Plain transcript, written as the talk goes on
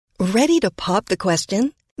Ready to pop the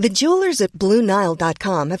question? The jewelers at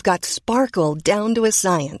BlueNile.com have got sparkle down to a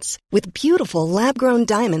science with beautiful lab-grown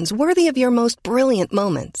diamonds worthy of your most brilliant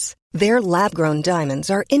moments. Their lab-grown diamonds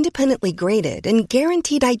are independently graded and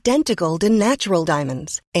guaranteed identical to natural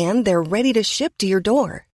diamonds, and they're ready to ship to your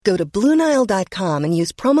door. Go to BlueNile.com and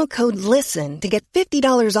use promo code LISTEN to get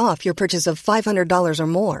 $50 off your purchase of $500 or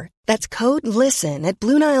more. That's code LISTEN at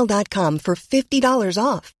BlueNile.com for $50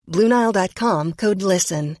 off. BlueNile.com, code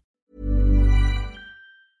LISTEN.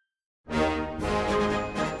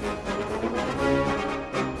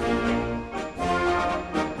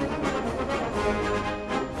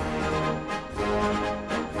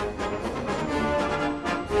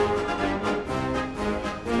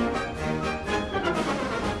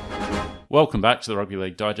 Welcome back to the Rugby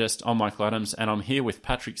League Digest. I'm Michael Adams, and I'm here with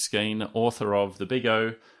Patrick Skene, author of The Big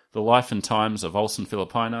O, The Life and Times of Olsen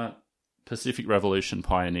Filipina, Pacific Revolution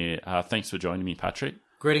pioneer. Thanks for joining me, Patrick.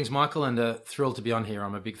 Greetings, Michael, and thrilled to be on here.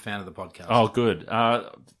 I'm a big fan of the podcast. Oh, good.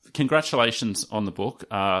 Congratulations on the book.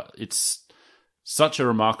 It's such a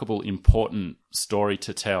remarkable, important story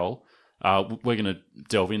to tell. We're going to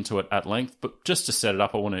delve into it at length, but just to set it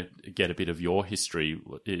up, I want to get a bit of your history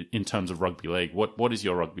in terms of rugby league. What is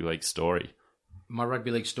your rugby league story? My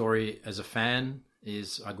rugby league story as a fan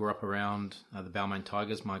is I grew up around the Balmain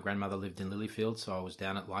Tigers. My grandmother lived in Lilyfield, so I was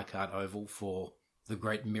down at Leichhardt Oval for the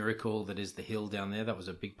great miracle that is the hill down there. That was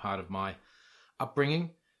a big part of my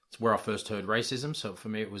upbringing. It's where I first heard racism, so for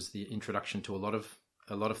me it was the introduction to a lot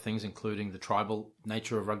of things, including the tribal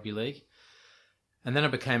nature of rugby league. And then I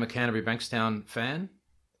became a Canterbury Bankstown fan.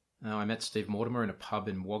 I met Steve Mortimer in a pub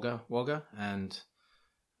in Wagga, and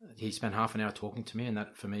he spent half an hour talking to me, and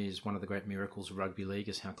that for me is one of the great miracles of rugby league,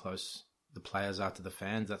 is how close the players are to the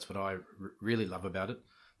fans. That's what I really love about it.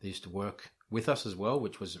 They used to work with us as well,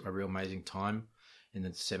 which was a real amazing time in the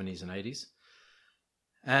 70s and 80s.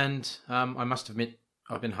 And I must admit,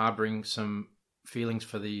 I've been harbouring some feelings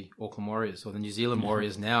for the Auckland Warriors, or the New Zealand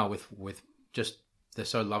Warriors now, with just... They're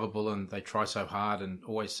so lovable and they try so hard and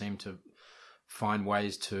always seem to find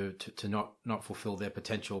ways to not fulfill their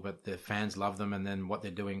potential, but their fans love them. And then what they're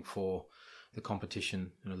doing for the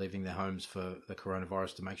competition, leaving their homes for the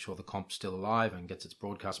coronavirus to make sure the comp's still alive and gets its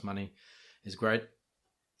broadcast money, is great.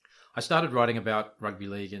 I started writing about rugby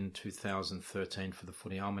league in 2013 for the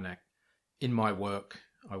Footy Almanac. In my work,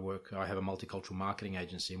 I have a multicultural marketing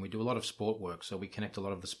agency, and we do a lot of sport work. So we connect a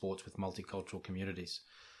lot of the sports with multicultural communities.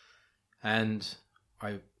 And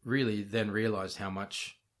I really then realised how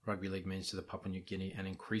much rugby league means to the Papua New Guinea and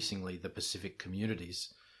increasingly the Pacific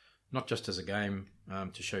communities, not just as a game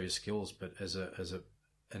to show your skills, but as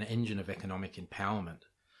an engine of economic empowerment.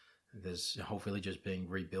 There's whole villages being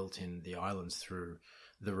rebuilt in the islands through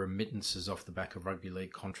the remittances off the back of rugby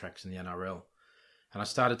league contracts in the NRL. And I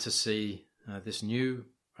started to see this new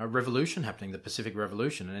revolution happening, the Pacific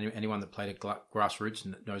Revolution, and anyone that played at grassroots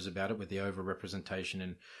knows about it, with the over-representation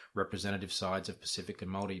in representative sides of Pacific and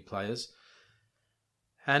Māori players.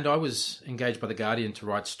 And I was engaged by The Guardian to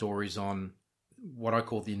write stories on what I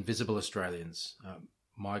call the invisible Australians,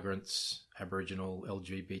 migrants, Aboriginal,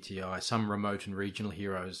 LGBTI, some remote and regional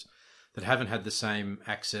heroes that haven't had the same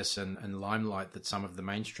access and limelight that some of the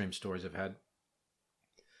mainstream stories have had.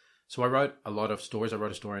 So I wrote a lot of stories. I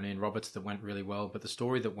wrote a story on Ian Roberts that went really well, but the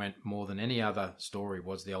story that went more than any other story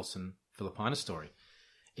was the Olsen Filipina story.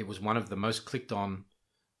 It was one of the most clicked on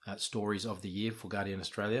stories of the year for Guardian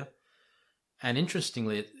Australia. And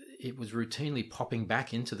interestingly, it was routinely popping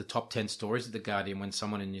back into the top 10 stories of the Guardian when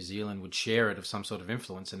someone in New Zealand would share it of some sort of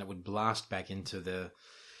influence, and it would blast back into the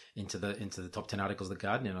top 10 articles of the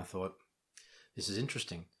Guardian. And I thought, this is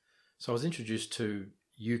interesting. So I was introduced to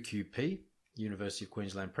UQP, University of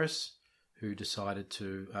Queensland Press, who decided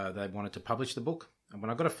they wanted to publish the book. And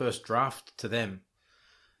when I got a first draft to them,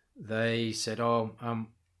 they said,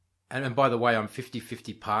 and by the way, I'm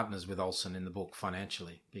 50-50 partners with Olsen in the book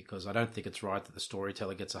financially, because I don't think it's right that the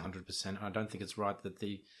storyteller gets 100%. And I don't think it's right that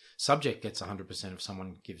the subject gets 100% if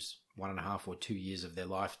someone gives 1.5 or 2 years of their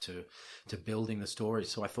life to building the story.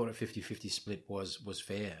 So I thought a 50-50 split was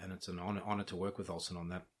fair, and it's an honor to work with Olsen on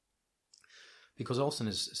that. Because Olsen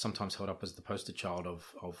is sometimes held up as the poster child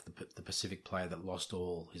of the Pacific player that lost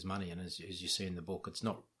all his money. And as you see in the book, it's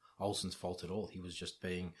not Olsen's fault at all. He was just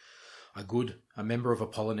being a member of a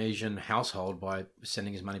Polynesian household by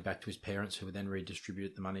sending his money back to his parents, who would then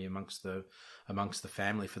redistribute the money amongst the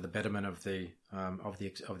family for the betterment of the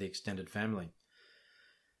extended family.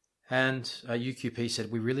 And UQP said,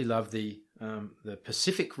 we really love the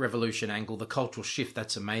Pacific Revolution angle, the cultural shift.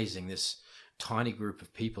 That's amazing. This tiny group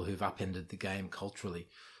of people who've upended the game culturally.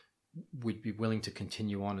 we'd be willing to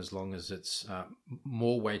continue on as long as it's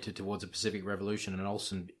more weighted towards the Pacific Revolution, and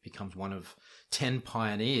Olsen becomes one of 10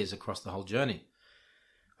 pioneers across the whole journey.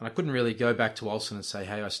 And I couldn't really go back to Olsen and say,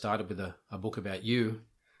 hey, I started with a book about you,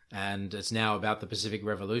 and it's now about the Pacific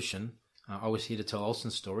Revolution. I was here to tell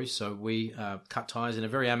Olsen's story, so we cut ties in a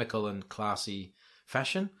very amicable and classy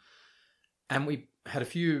fashion. And we had a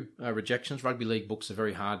few rejections. Rugby league books are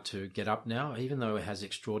very hard to get up now. Even though it has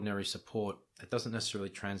extraordinary support, it doesn't necessarily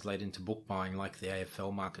translate into book buying like the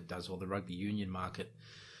AFL market does or the rugby union market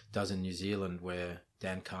does in New Zealand, where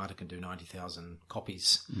Dan Carter can do 90,000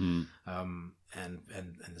 copies. And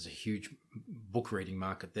there's a huge book reading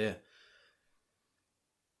market there.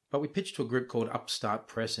 But we pitched to a group called Upstart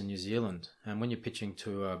Press in New Zealand. And when you're pitching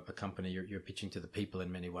to a company, you're pitching to the people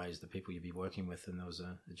in many ways, the people you'd be working with. And there was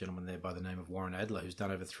a gentleman there by the name of Warren Adler, who's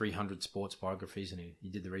done over 300 sports biographies. And he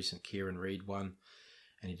did the recent Kieran Reid one,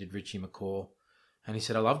 and he did Richie McCaw. And he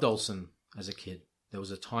said, I loved Olsen as a kid. There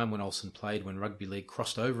was a time when Olsen played when rugby league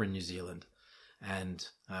crossed over in New Zealand. And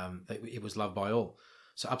it was loved by all.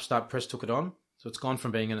 So Upstart Press took it on. So it's gone from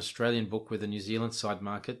being an Australian book with a New Zealand side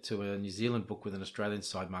market to a New Zealand book with an Australian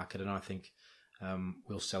side market. And I think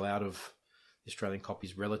we'll sell out of the Australian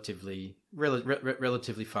copies relatively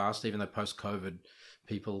fast, even though post-COVID,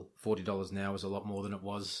 $40 now is a lot more than it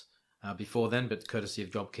was before then. But courtesy of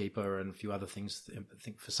JobKeeper and a few other things, I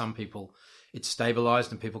think for some people it's stabilised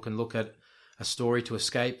and people can look at a story to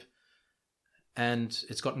escape. And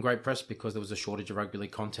it's gotten great press because there was a shortage of rugby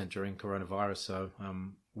league content during coronavirus. So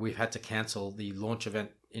we've had to cancel the launch event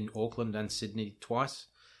in Auckland and Sydney twice.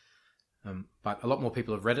 But a lot more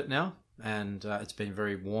people have read it now, and it's been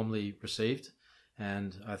very warmly received.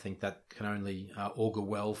 And I think that can only augur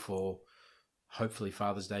well for, hopefully,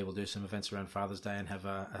 Father's Day. We'll do some events around Father's Day and have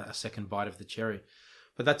a second bite of the cherry.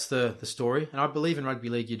 But that's the story. And I believe in rugby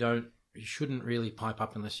league, you shouldn't really pipe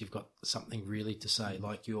up unless you've got something really to say,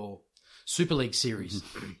 like your Super League series.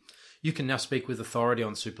 You can now speak with authority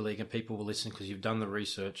on Super League and people will listen because you've done the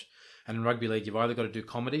research. And in rugby league, you've either got to do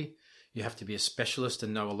comedy, you have to be a specialist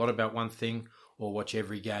and know a lot about one thing, or watch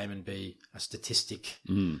every game and be a statistic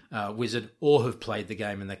wizard, or have played the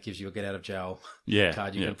game and that gives you a get out of jail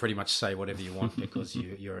card. You can pretty much say whatever you want because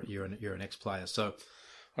you're an ex-player. So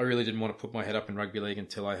I really didn't want to put my head up in rugby league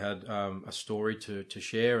until I had a story to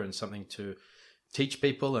share and something to teach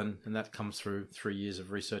people, and that comes through 3 years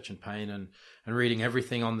of research and pain and reading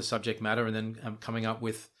everything on the subject matter, and then coming up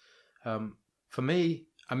with, for me,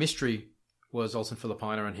 a mystery was Olsen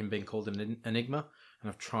Filipina and him being called an enigma, and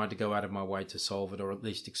I've tried to go out of my way to solve it or at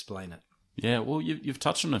least explain it. Yeah, well, you've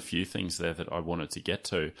touched on a few things there that I wanted to get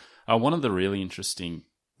to. One of the really interesting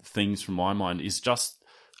things from my mind is just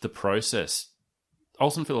the process.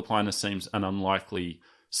 Olsen Filipina seems an unlikely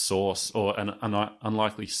source or an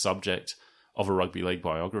unlikely subject of a rugby league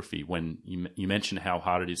biography when you mention how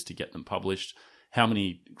hard it is to get them published, how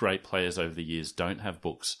many great players over the years don't have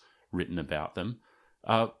books written about them.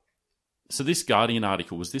 So this Guardian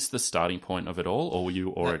article, was this the starting point of it all, or were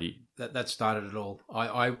you already... That started it all.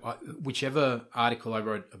 I whichever article I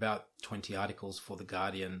wrote, about 20 articles for The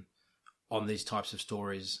Guardian on these types of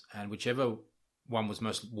stories, and whichever one was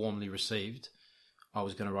most warmly received, I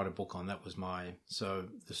was going to write a book on. That was so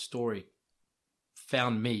the story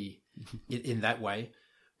found me in that way,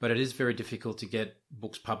 but it is very difficult to get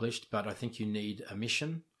books published, but I think you need a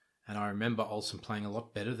mission. And I remember Olsen playing a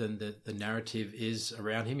lot better than the narrative is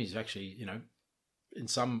around him. He's actually, in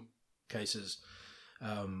some cases,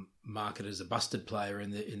 marketed as a busted player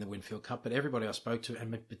in the Winfield Cup. But everybody I spoke to,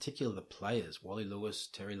 and in particular the players, Wally Lewis,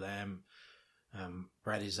 Terry Lamb,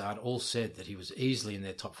 Brad Izzard, all said that he was easily in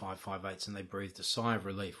their top 5.58s, and they breathed a sigh of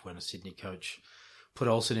relief when a Sydney coach put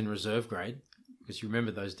Olsen in reserve grade. Because you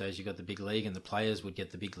remember those days, you got the big league, and the players would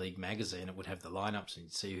get the big league magazine. It would have the lineups, and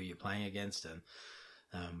you'd see who you're playing against, and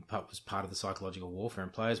it was part of the psychological warfare,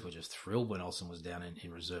 and players were just thrilled when Olsen was down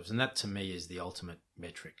in reserves. And that, to me, is the ultimate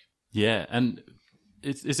metric. Yeah, and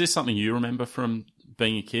is this something you remember from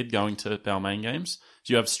being a kid, going to Balmain games?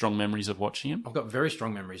 Do you have strong memories of watching him? I've got very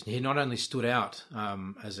strong memories. He not only stood out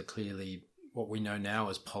as a clearly what we know now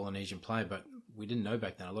as Polynesian player, but we didn't know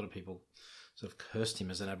back then. A lot of people sort of cursed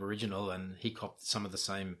him as an Aboriginal, and he copped some of the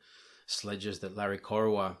same sledges that Larry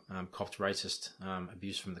Korowa copped racist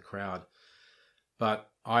abuse from the crowd.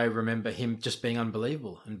 But I remember him just being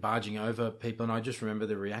unbelievable and barging over people, and I just remember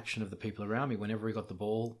the reaction of the people around me. Whenever he got the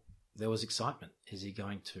ball, there was excitement. Is he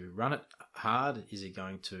going to run it hard? Is he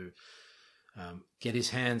going to get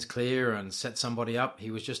his hands clear and set somebody up?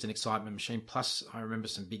 He was just an excitement machine. Plus, I remember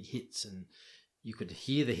some big hits, and you could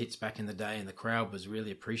hear the hits back in the day, and the crowd was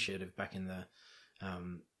really appreciative back in the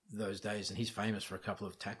those days, and he's famous for a couple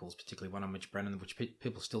of tackles, particularly one on Mitch Brennan, which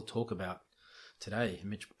people still talk about today.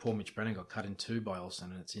 Poor Mitch Brennan got cut in two by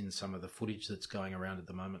Olsen, and it's in some of the footage that's going around at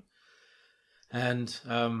the moment. And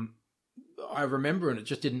I remember, and it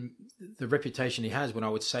just didn't, the reputation he has, when I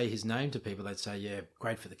would say his name to people, they'd say, yeah,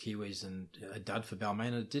 great for the Kiwis and a dud for Balmain,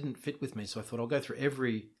 and it didn't fit with me. So I thought I'll go through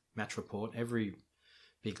every match report, every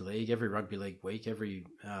big league, every rugby league week, every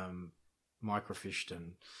microfished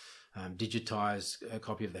and digitized a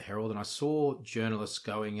copy of the Herald, and I saw journalists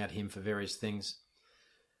going at him for various things.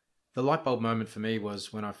 The light bulb moment for me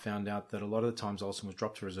was when I found out that a lot of the times Olsen was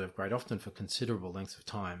dropped to reserve grade, often for considerable lengths of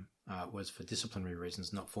time, was for disciplinary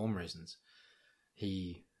reasons, not form reasons.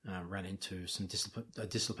 He ran into a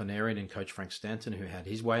disciplinarian in Coach Frank Stanton who had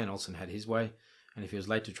his way, and Olsen had his way. And if he was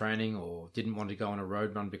late to training or didn't want to go on a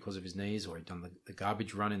road run because of his knees, or he'd done the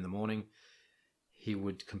garbage run in the morning, he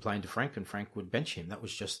would complain to Frank, and Frank would bench him. That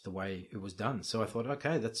was just the way it was done. So I thought,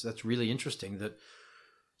 okay, that's really interesting that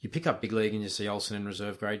you pick up big league and you see Olsen in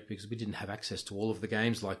reserve grade, because we didn't have access to all of the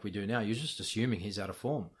games like we do now. You're just assuming he's out of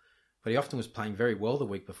form. But he often was playing very well the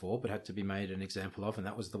week before, but had to be made an example of, and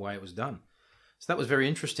that was the way it was done. So that was very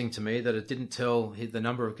interesting to me, that it didn't tell the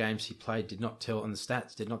number of games he played, did not tell, and the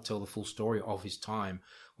stats did not tell the full story of his time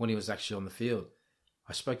when he was actually on the field.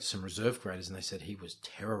 I spoke to some reserve graders and they said he was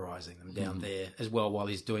terrorising them down there as well, while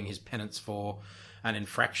he's doing his penance for an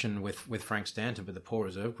infraction with Frank Stanton, but the poor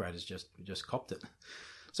reserve graders just copped it.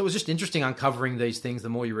 So it was just interesting uncovering these things. The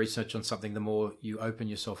more you research on something, the more you open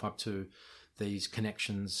yourself up to these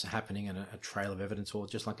connections happening, and a trail of evidence, or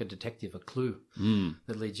just like a detective, a clue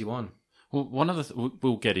that leads you on. Well, one of the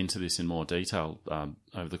we'll get into this in more detail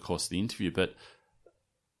over the course of the interview, but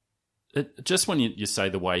just when you say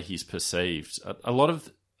the way he's perceived, a lot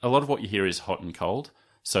of what you hear is hot and cold.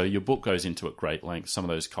 So your book goes into at great length some of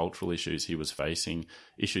those cultural issues he was facing,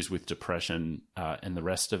 issues with depression, and the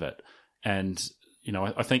rest of it. And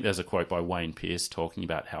I think there's a quote by Wayne Pearce talking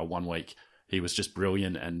about how one week he was just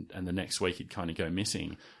brilliant, and the next week he'd kind of go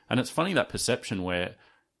missing. And it's funny, that perception where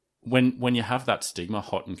when you have that stigma,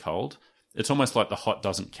 hot and cold, it's almost like the hot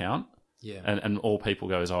doesn't count. Yeah. And all people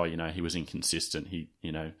go is, he was inconsistent. He,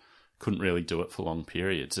 couldn't really do it for long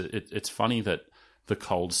periods. It's funny that the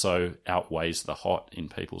cold so outweighs the hot in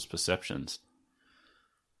people's perceptions.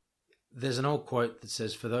 There's an old quote that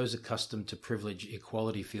says, for those accustomed to privilege,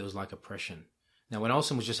 equality feels like oppression. Now, when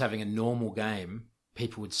Olsen was just having a normal game,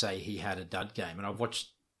 people would say he had a dud game. And I've watched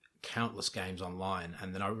countless games online,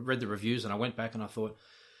 and then I read the reviews and I went back and I thought,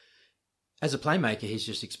 as a playmaker, he's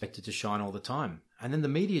just expected to shine all the time. And then the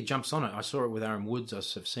media jumps on it. I saw it with Aaron Woods.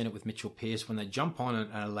 I've seen it with Mitchell Pearce. When they jump on it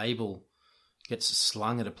and a label gets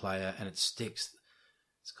slung at a player and it sticks,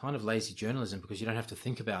 it's kind of lazy journalism, because you don't have to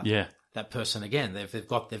think about that person again. They've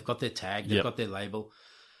got their tag, they've got their label.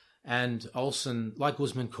 And Olsen, like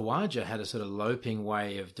Usman Khawaja, had a sort of loping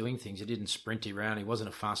way of doing things. He didn't sprint around. He wasn't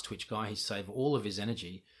a fast twitch guy. He saved all of his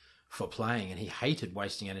energy for playing, and he hated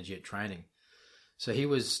wasting energy at training. So he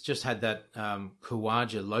just had that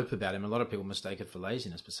Khawaja lope about him. A lot of people mistake it for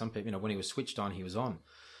laziness, but some people, when he was switched on, he was on.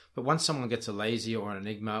 But once someone gets a lazy or an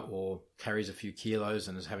enigma or carries a few kilos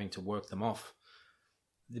and is having to work them off,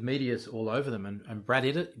 the media's all over them. And Brad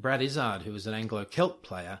Izzard, who was an Anglo-Celt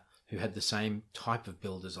player who had the same type of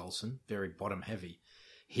build as Olsen, very bottom heavy,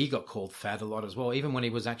 he got called fat a lot as well, even when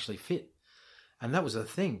he was actually fit. And that was the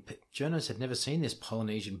thing. Journalists had never seen this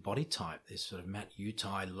Polynesian body type, this sort of Matt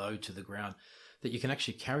Utai, low to the ground, that you can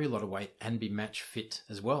actually carry a lot of weight and be match fit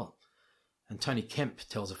as well. And Tony Kemp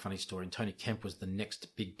tells a funny story. And Tony Kemp was the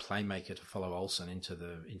next big playmaker to follow Olsen into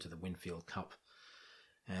the Winfield Cup.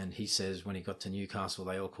 And he says when he got to Newcastle,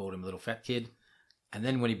 they all called him a little fat kid. And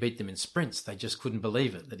then when he beat them in sprints, they just couldn't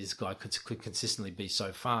believe it, that this guy could consistently be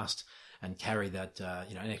so fast and carry that,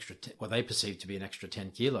 an extra, what they perceived to be an extra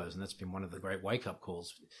 10 kilos. And that's been one of the great wake-up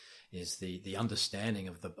calls, is the understanding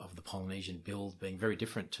of the Polynesian build being very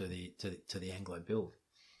different to the Anglo build.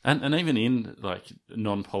 And even in like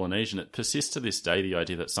non-Polynesian, it persists to this day, the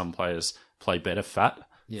idea that some players play better fat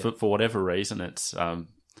for whatever reason. It's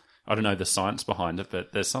I don't know the science behind it,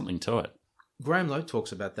 but there's something to it. Graham Lowe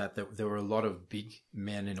talks about that there were a lot of big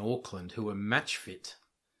men in Auckland who were match fit,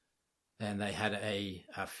 and they had a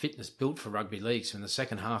fitness built for rugby league. So in the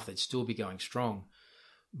second half, they'd still be going strong,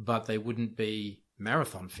 but they wouldn't be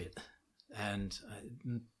marathon fit. And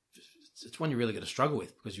it's one you really got to struggle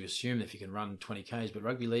with, because you assume that if you can run 20 Ks, but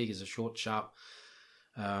rugby league is a short, sharp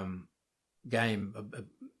game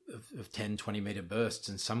of 10, 20-metre bursts,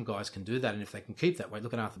 and some guys can do that, and if they can keep that weight,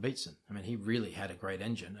 look at Arthur Beetson. I mean, he really had a great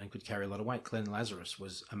engine and could carry a lot of weight. Glenn Lazarus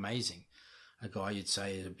was amazing. A guy you'd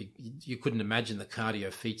say, you couldn't imagine the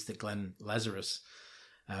cardio feats that Glenn Lazarus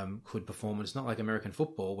could perform. And it's not like American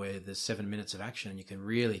football where there's 7 minutes of action and you can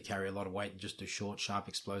really carry a lot of weight and just do short, sharp,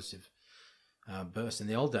 explosive bursts. In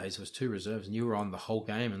the old days, it was 2 reserves and you were on the whole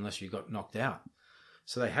game unless you got knocked out.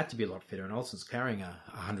 So they had to be a lot fitter. And Olsen's carrying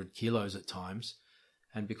 100 kilos at times.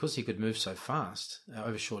 And because he could move so fast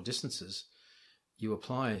over short distances, you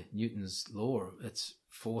apply Newton's law. It's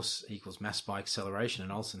force equals mass by acceleration.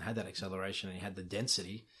 And Olsen had that acceleration and he had the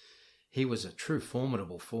density. He was a true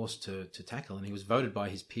formidable force to tackle, and he was voted by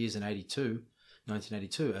his peers in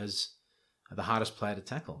 1982, as the hardest player to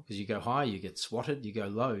tackle. Because you go high, you get swatted, you go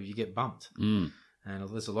low, you get bumped. And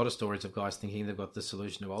there's a lot of stories of guys thinking they've got the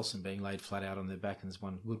solution to Olsen being laid flat out on their back, and there's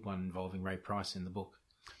one good one involving Ray Price in the book.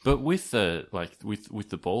 But with the with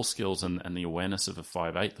the ball skills and the awareness of a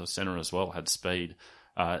 5'8", the centre as well had speed,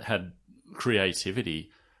 had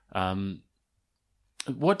creativity.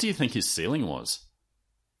 What do you think his ceiling was?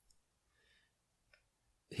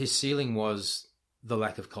 His ceiling was the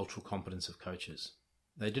lack of cultural competence of coaches.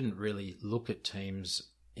 They didn't really look at teams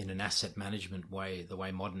in an asset management way, the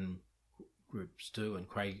way modern groups do. And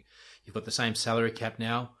Craig, you've got the same salary cap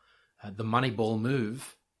now. The money ball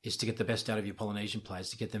move is to get the best out of your Polynesian players,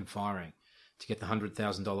 to get them firing, to get the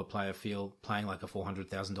 $100,000 player playing like a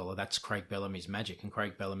 $400,000. That's Craig Bellamy's magic. And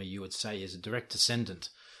Craig Bellamy, you would say, is a direct descendant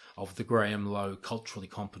of the Graham Lowe culturally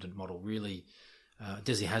competent model. Really,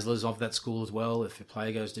 Desi Hasler's of that school as well. If a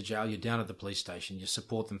player goes to jail, you're down at the police station. You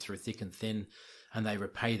support them through thick and thin, and they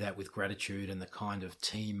repay that with gratitude and the kind of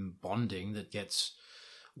team bonding that gets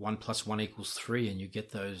 1 + 1 = 3, and you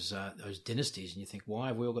get those dynasties. And you think, why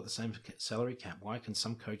have we all got the same salary cap? Why can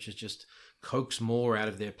some coaches just coax more out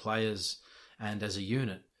of their players and as a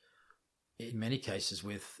unit? In many cases,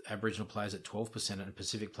 with Aboriginal players at 12% and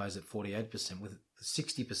Pacific players at 48%, with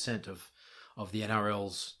 60% of the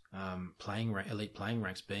NRL's elite playing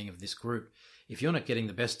ranks being of this group, if you're not getting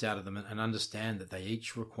the best out of them and understand that they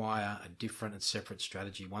each require a different and separate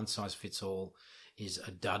strategy, one size fits all is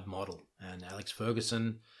a dud model. And Alex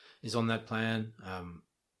Ferguson is on that plan.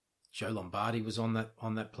 Joe Lombardi was on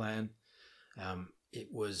that plan.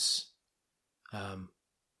 It's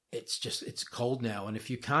cold now. And if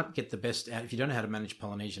you can't get the best out, if you don't know how to manage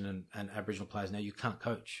Polynesian and Aboriginal players now, you can't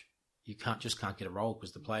coach. You can't get a role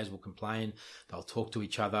because the players will complain. They'll talk to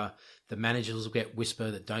each other. The managers will get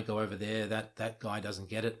whisper that don't go over there. That guy doesn't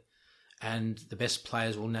get it. And the best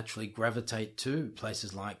players will naturally gravitate to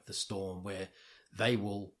places like the Storm, where they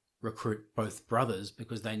will recruit both brothers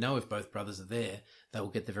because they know if both brothers are there, they will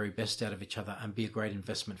get the very best out of each other and be a great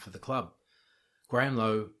investment for the club. Graham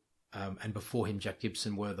Lowe and before him Jack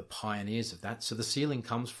Gibson were the pioneers of that. So the ceiling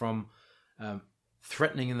comes from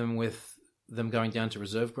threatening them with them going down to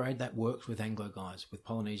reserve grade. That works with Anglo guys. With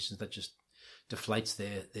Polynesians, that just deflates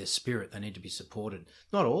their spirit. They need to be supported.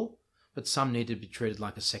 Not all, but some need to be treated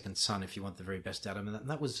like a second son if you want the very best out of them. And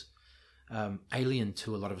that was alien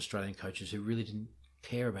to a lot of Australian coaches who really didn't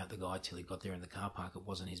care about the guy till he got there in the car park. It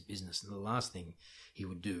wasn't his business. And the last thing he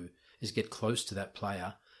would do is get close to that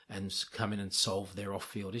player and come in and solve their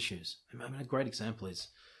off-field issues. I mean, a great example is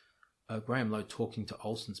Graham Lowe talking to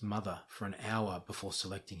Olsen's mother for an hour before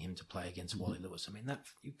selecting him to play against Wally Lewis. I mean, that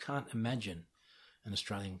you can't imagine an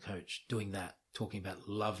Australian coach doing that, talking about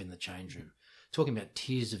love in the change room, talking about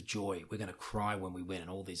tears of joy. We're going to cry when we win, and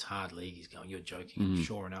all these hard leagues going, you're joking.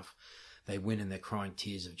 Sure enough, they win and they're crying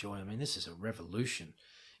tears of joy. I mean, this is a revolution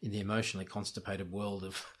in the emotionally constipated world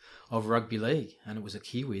of rugby league. And it was a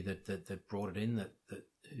Kiwi that brought it in, that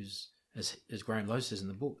who's, as Graham Lowe says in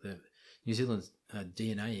the book, the New Zealand's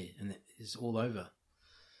DNA and is all over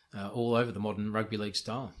the modern rugby league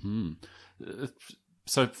style.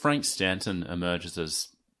 So Frank Stanton emerges as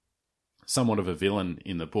somewhat of a villain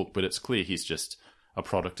in the book, but it's clear he's just a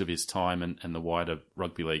product of his time and the wider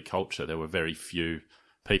rugby league culture. There were very few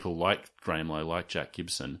people like Graham Lowe, like Jack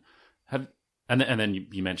Gibson. And then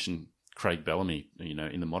you mentioned Craig Bellamy,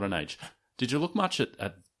 in the modern age. Did you look much at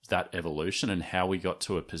that evolution and how we got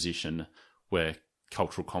to a position where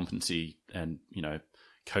cultural competency and,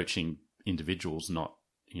 coaching individuals, not,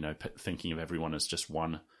 thinking of everyone as just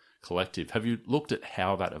one collective? Have you looked at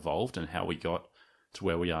how that evolved and how we got to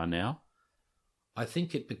where we are now? I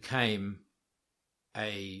think it became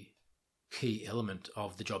a key element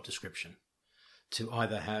of the job description to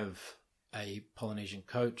either have a Polynesian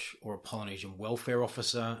coach or a Polynesian welfare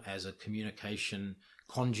officer as a communication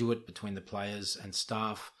conduit between the players and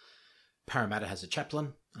staff. Parramatta has a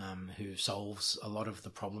chaplain who solves a lot of the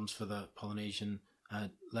problems for the Polynesian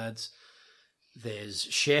lads. There's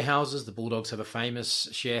share houses. The Bulldogs have a famous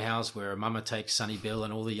share house where a mama takes Sonny Bill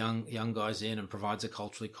and all the young guys in and provides a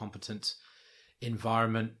culturally competent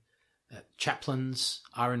environment. Chaplains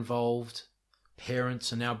are involved.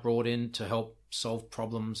 Parents are now brought in to help solve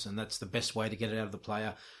problems, and that's the best way to get it out of the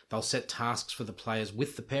player. They'll set tasks for the players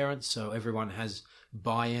with the parents, so everyone has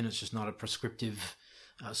buy-in. It's just not a prescriptive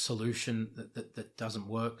solution that doesn't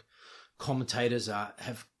work. Commentators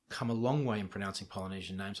have come a long way in pronouncing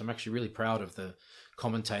Polynesian names. I'm actually really proud of the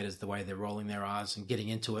commentators, the way they're rolling their R's and getting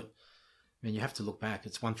into it. I mean, you have to look back.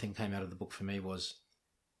 It's one thing came out of the book for me was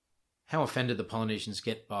how offended the Polynesians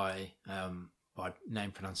get by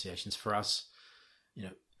name pronunciations. For us,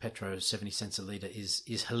 Petro 70 cents a litre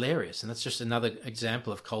is hilarious, and that's just another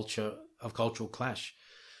example of cultural clash.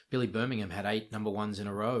 Billy Birmingham had 8 number ones in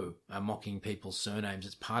a row mocking people's surnames.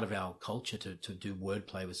 It's part of our culture to do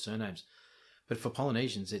wordplay with surnames. But for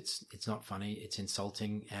Polynesians, it's not funny, it's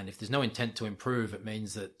insulting, and if there's no intent to improve, it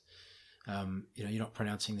means that you're not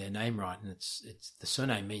pronouncing their name right, and it's the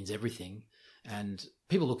surname means everything. And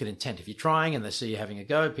people look at intent. If you're trying and they see you having a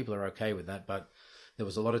go, people are okay with that. But there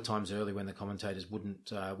was a lot of times early when the commentators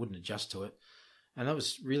wouldn't adjust to it, and that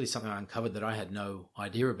was really something I uncovered that I had no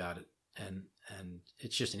idea about it. And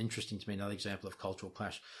it's just interesting to me, another example of cultural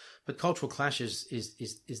clash. But cultural clash is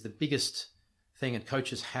the biggest thing, and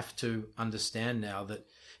coaches have to understand now that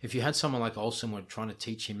if you had someone like Olsen were trying to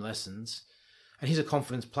teach him lessons, and he's a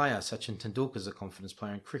confidence player, Sachin Tendulkar's a confidence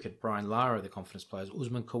player in cricket, Brian Lara, the confidence players,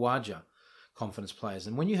 Usman Khawaja, confidence players.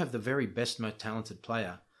 And when you have the very best, most talented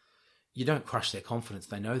player, you don't crush their confidence.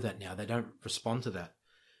 They know that now. They don't respond to that.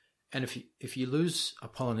 And if you lose a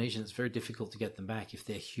Polynesian, it's very difficult to get them back if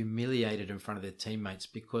they're humiliated in front of their teammates,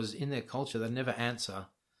 because in their culture, they never answer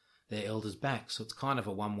their elders back. So it's kind of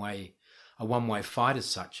a one-way fight as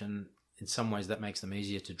such. And in some ways that makes them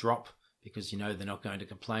easier to drop because, they're not going to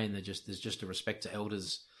complain. There's just a respect to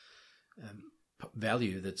elders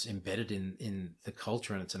value that's embedded in the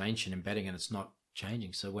culture, and it's an ancient embedding and it's not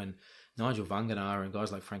changing. So when Nigel Vangana and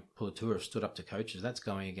guys like Frank Pulatura have stood up to coaches, that's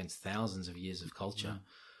going against thousands of years of culture. Mm.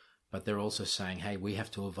 But they're also saying, hey, we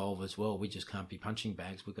have to evolve as well. We just can't be punching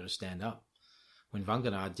bags. We've got to stand up. When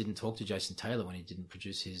Vangana didn't talk to Jason Taylor when he didn't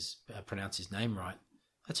pronounce his name right,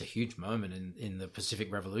 that's a huge moment in the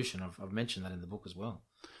Pacific Revolution. I've mentioned that in the book as well.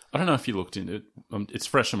 I don't know if you looked into it. It's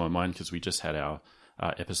fresh in my mind because we just had our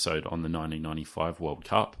episode on the 1995 World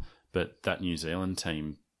Cup, but that New Zealand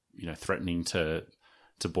team, threatening to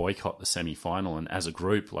boycott the semi-final, and as a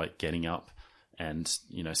group, like getting up and,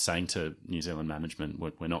 saying to New Zealand management,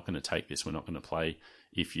 we're not going to take this, we're not going to play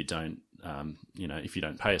if you don't, if you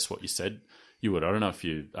don't pay us what you said you would. I don't know if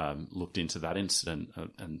you looked into that incident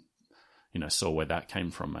and saw where that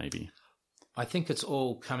came from maybe. I think it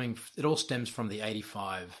all stems from the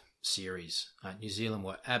 85 series. New Zealand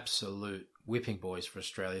were absolute whipping boys for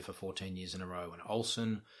Australia for 14 years in a row. And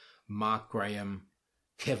Olsen, Mark Graham,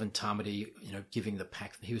 Kevin Tamati, giving the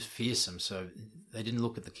pack, he was fearsome. So they didn't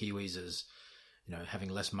look at the Kiwis as, having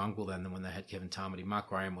less mongrel than them when they had Kevin Tamati. Mark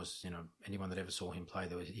Graham was, anyone that ever saw him play,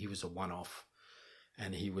 he was a one-off,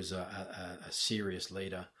 and he was a serious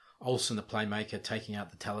leader. Olsen, the playmaker, taking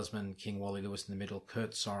out the talisman, King Wally Lewis in the middle,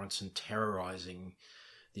 Kurt Sorensen terrorising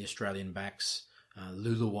the Australian backs,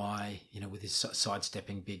 Luluwai, with his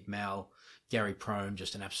sidestepping big Mal, Gary Prome,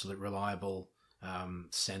 just an absolute reliable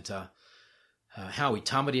centre. Howie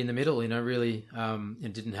Tamati in the middle, really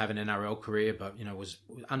didn't have an NRL career, but, was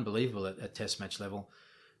unbelievable at test match level.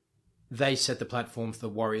 They set the platform for the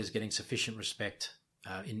Warriors getting sufficient respect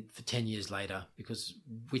for 10 years later, because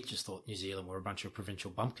we just thought New Zealand were a bunch of provincial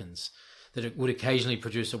bumpkins that it would occasionally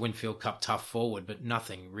produce a Winfield Cup tough forward, but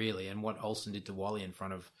nothing really. And what Olsen did to Wally in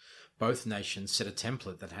front of both nations set a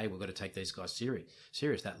template that, hey, we've got to take these guys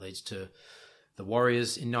serious. That leads to the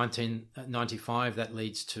Warriors in 1995. That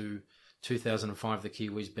leads to 2005, the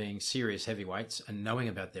Kiwis being serious heavyweights and knowing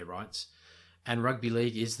about their rights. And rugby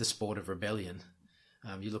league is the sport of rebellion.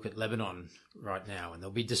 You look at Lebanon right now, and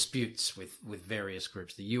there'll be disputes with various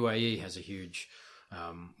groups. The UAE has a huge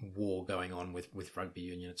war going on with rugby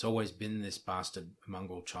union. It's always been this bastard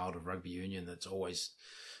mongrel child of rugby union that's always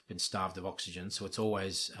been starved of oxygen. So it's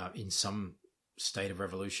always in some state of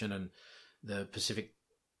revolution, and the Pacific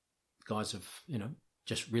guys have,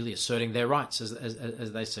 just really asserting their rights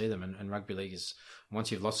as they see them. And rugby league is,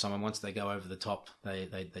 once you've lost someone, once they go over the top, they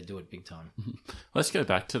do it big time. Let's go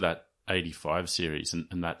back to that 85 series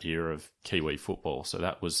and that era of Kiwi football. So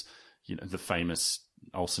that was, the famous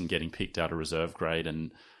Olsen getting picked out of reserve grade.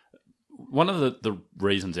 And one of the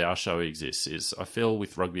reasons our show exists is I feel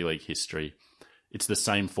with rugby league history, it's the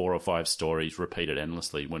same 4 or 5 stories repeated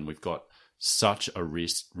endlessly when we've got such a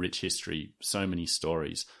rich history, so many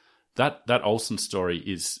stories. That Olsen story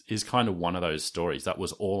is kind of one of those stories. That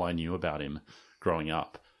was all I knew about him growing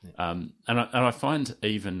up. Yeah. And I find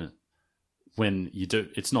even when you do,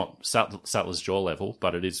 it's not Sattler's Jaw level,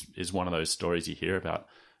 but it is one of those stories you hear about.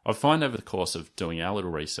 I find over the course of doing our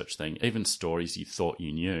little research thing, even stories you thought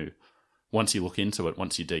you knew, once you look into it,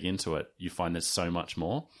 once you dig into it, you find there's so much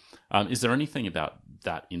more. Is there anything about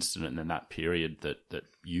that incident and that period that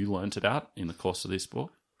you learnt about in the course of this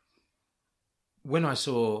book? When I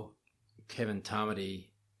saw Kevin Tarmady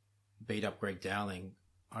beat up Greg Dowling,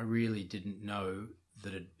 I really didn't know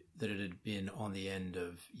that it had been on the end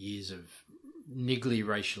of years of niggly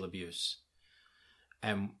racial abuse.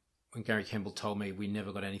 And when Gary Campbell told me we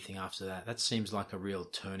never got anything after that, that seems like a real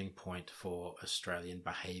turning point for Australian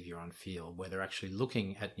behaviour on field, where they're actually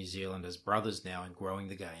looking at New Zealand as brothers now and growing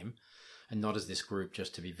the game, and not as this group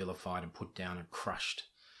just to be vilified and put down and crushed.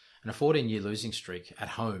 And a 14-year losing streak at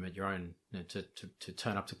home at your own, to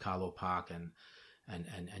turn up to Carlaw Park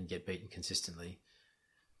and get beaten consistently.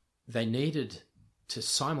 They needed to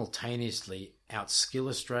simultaneously outskill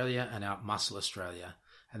Australia and outmuscle Australia.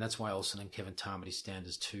 And that's why Olsen and Kevin Tarmady stand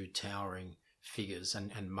as two towering figures,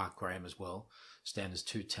 and Mark Graham as well, stand as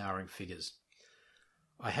two towering figures.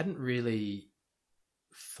 I hadn't really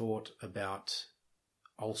thought about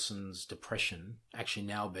Olsen's depression actually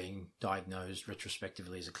now being diagnosed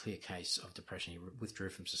retrospectively as a clear case of depression. He withdrew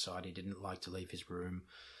from society, didn't like to leave his room.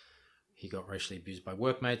 He got racially abused by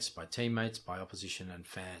workmates, by teammates, by opposition and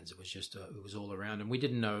fans. It was just, it was all around. And we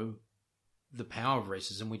didn't know the power of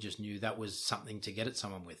racism. We just knew that was something to get at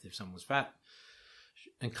someone with if someone was fat.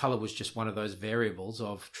 And colour was just one of those variables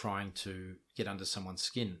of trying to get under someone's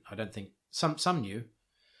skin. I don't think, some knew,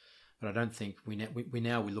 but I don't think we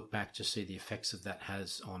look back to see the effects of that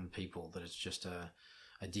has on people, that it's just a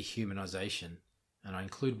dehumanisation. And I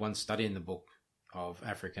include one study in the book of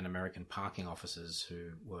African-American parking officers who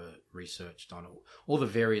were researched on all the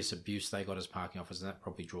various abuse they got as parking officers, and that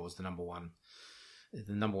probably draws the number one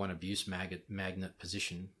abuse magnet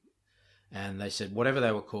position. And they said whatever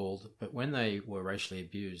they were called, but when they were racially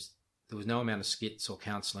abused, there was no amount of skits or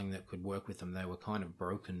counselling that could work with them. They were kind of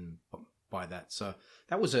broken by that. So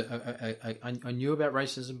that was I knew about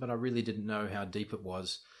racism, but I really didn't know how deep it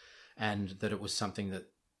was, and that it was something that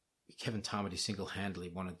Kevin Tarmady single-handedly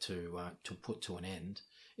wanted to put to an end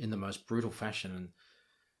in the most brutal fashion. And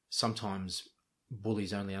sometimes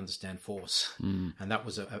bullies only understand force. And that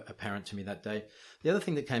was apparent to me that day. The other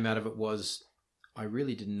thing that came out of it was I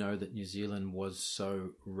really didn't know that New Zealand was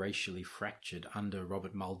so racially fractured under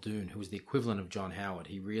Robert Muldoon, who was the equivalent of John Howard.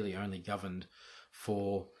 He really only governed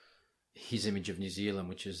for his image of New Zealand,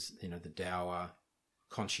 which is, the dour,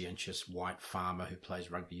 conscientious white farmer who plays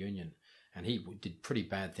rugby union. And he did pretty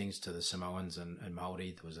bad things to the Samoans and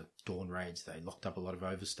Māori. There was a dawn raids. They locked up a lot of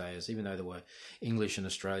overstayers, even though there were more English and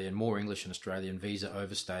Australian visa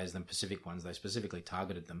overstayers than Pacific ones. They specifically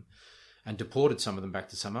targeted them and deported some of them back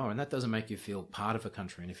to Samoa. And that doesn't make you feel part of a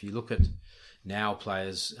country. And if you look at now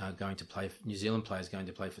New Zealand players going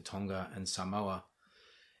to play for Tonga and Samoa,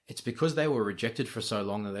 it's because they were rejected for so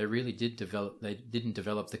long that they really didn't develop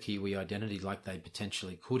the Kiwi identity like they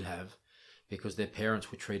potentially could have, because their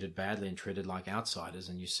parents were treated badly and treated like outsiders.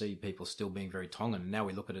 And you see people still being very Tongan. And now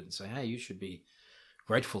we look at it and say, hey, you should be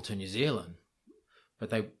grateful to New Zealand. But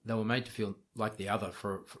they were made to feel like the other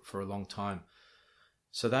for a long time.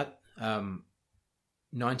 So that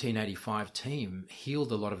 1985 team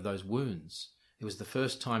healed a lot of those wounds. It was the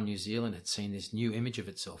first time New Zealand had seen this new image of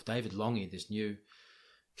itself. David Lange, this new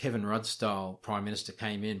Kevin Rudd-style Prime Minister,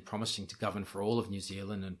 came in promising to govern for all of New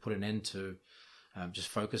Zealand and put an end to just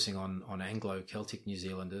focusing on Anglo-Celtic New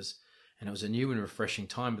Zealanders. And it was a new and refreshing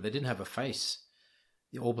time, but they didn't have a face.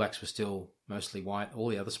 The All Blacks were still mostly white. All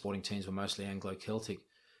the other sporting teams were mostly Anglo-Celtic.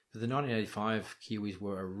 But the 1985 Kiwis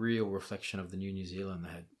were a real reflection of the new New Zealand. They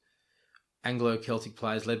had Anglo-Celtic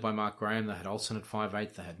players led by Mark Graham. They had Olsen at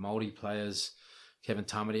 5'8". They had Māori players, Kevin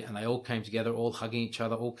Tarmady, and they all came together, all hugging each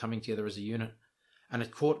other, all coming together as a unit. And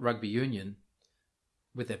at court rugby union,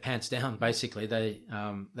 with their pants down, basically, they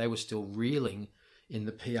were still reeling in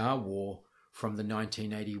the PR war from the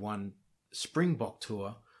 1981 Springbok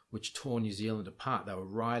tour, which tore New Zealand apart. They were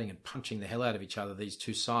rioting and punching the hell out of each other, these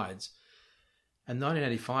two sides. And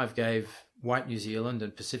 1985 gave white New Zealand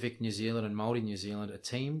and Pacific New Zealand and Māori New Zealand a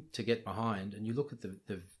team to get behind. And you look at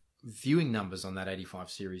the viewing numbers on that 85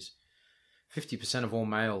 series, 50% of all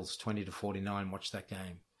males, 20 to 49, watch that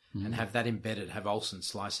game and have that embedded, have Olsen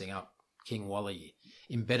slicing up King Wally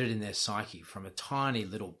embedded in their psyche from a tiny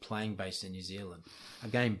little playing base in New Zealand, a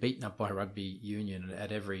game beaten up by rugby union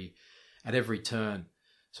at every turn.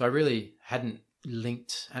 So I really hadn't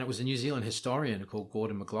linked, and it was a New Zealand historian called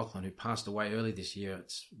Gordon McLaughlin who passed away early this year.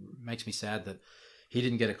 It makes me sad that he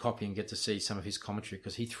didn't get a copy and get to see some of his commentary,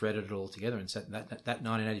 because he threaded it all together and said that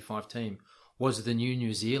 1985 team was the new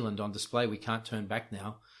New Zealand on display. We can't turn back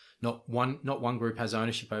now. not one group has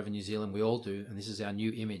ownership over New Zealand. We all do, and this is our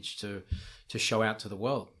new image to show out to the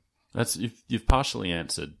world. You've partially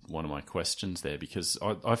answered one of my questions there, because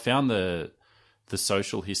I found the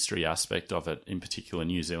social history aspect of it, in particular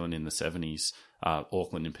New Zealand in the 70s,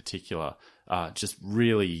 Auckland in particular, just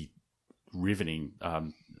really riveting,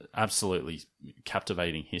 absolutely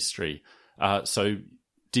captivating history. So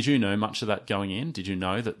did you know much of that going in? Did you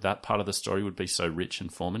know that part of the story would be so rich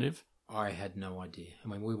and formative? I had no idea. I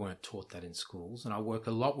mean, we weren't taught that in schools, and I work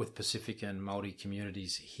a lot with Pacific and Māori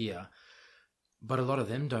communities here, but a lot of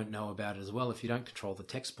them don't know about it as well. If you don't control the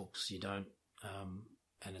textbooks, you don't,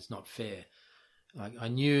 and it's not fair. Like, I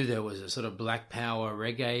knew there was a sort of black power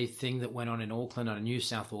reggae thing that went on in Auckland. I knew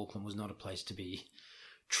South Auckland was not a place to be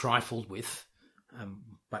trifled with,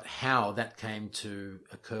 but how that came to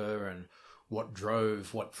occur and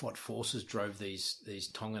what forces drove these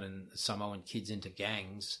Tongan and Samoan kids into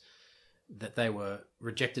gangs, that they were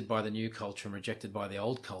rejected by the new culture and rejected by the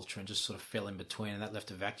old culture and just sort of fell in between, and that left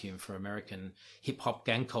a vacuum for American hip-hop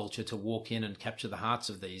gang culture to walk in and capture the hearts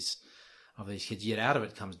of these kids. Yet out of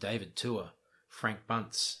it comes David Tua, Frank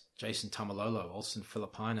Bunce, Jason Tamalolo, Olsen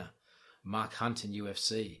Filipina, Mark Hunt in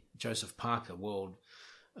UFC, Joseph Parker, world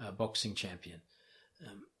boxing champion.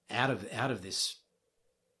 Out of this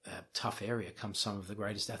tough area comes some of the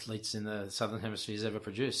greatest athletes in the Southern Hemisphere has ever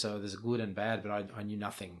produced. So there's good and bad, but I knew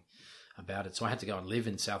nothing about it. So I had to go and live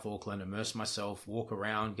in South Auckland, immerse myself, walk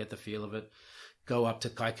around, get the feel of it, go up to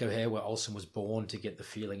Kaikohe where Olsen was born to get the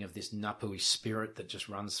feeling of this Ngāpuhi spirit that just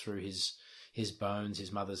runs through his bones,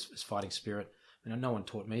 his mother's fighting spirit. No one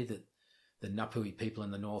taught me that the Ngāpuhi people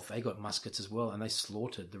in the north, they got muskets as well, and they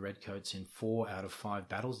slaughtered the Redcoats in 4 out of 5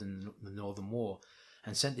 battles in the Northern War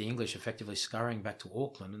and sent the English effectively scurrying back to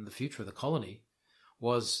Auckland, and the future of the colony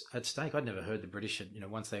was at stake. I'd never heard the British had,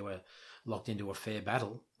 once they were locked into a fair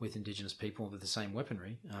battle with Indigenous people with the same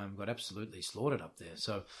weaponry, got absolutely slaughtered up there.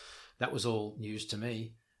 So that was all news to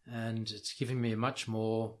me, and it's giving me a much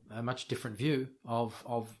different view of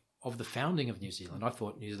the founding of New Zealand. I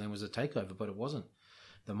thought New Zealand was a takeover, but it wasn't.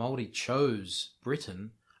 The Māori chose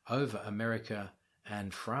Britain over America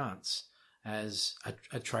and France as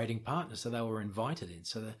a trading partner, so they were invited in.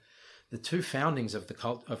 So the two foundings of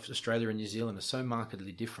of Australia and New Zealand are so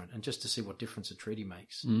markedly different, and just to see what difference a treaty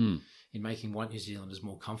makes in making white New Zealanders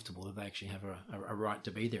more comfortable that they actually have a right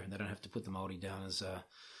to be there, and they don't have to put the Māori down as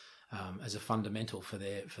a fundamental for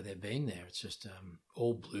their being there. It's just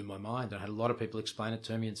all blew my mind. I had a lot of people explain it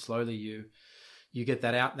to me, and slowly you get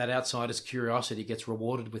that outsider's curiosity gets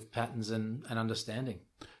rewarded with patterns and understanding.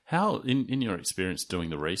 How, in your experience doing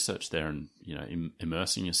the research there and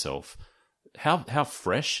immersing yourself, how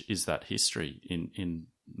fresh is that history in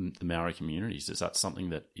the Maori communities? Is that something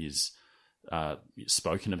that is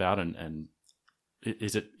spoken about, and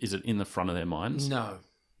is it in the front of their minds? No,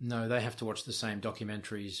 they have to watch the same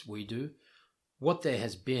documentaries we do. What there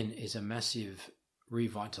has been is a massive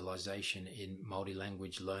revitalisation in Māori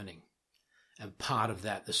language learning. And part of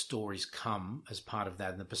that, the stories come as part of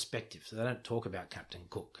that in the perspective. So they don't talk about Captain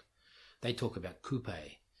Cook. They talk about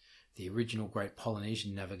Kupe, the original great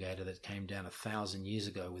Polynesian navigator that came down 1,000 years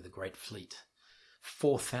ago with a great fleet.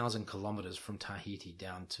 4,000 kilometres from Tahiti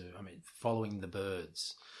down to, following the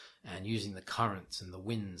birds and using the currents and the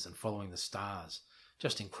winds and following the stars.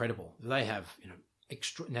 Just incredible. They have,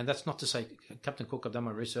 now that's not to say Captain Cook, I've done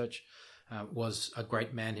my research, was a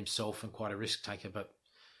great man himself and quite a risk taker, but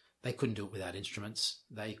they couldn't do it without instruments.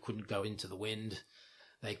 They couldn't go into the wind.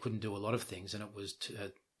 They couldn't do a lot of things. And it was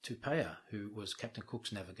Tupea, who was Captain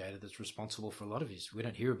Cook's navigator, that's responsible for a lot of his. We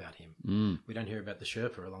don't hear about him. We don't hear about the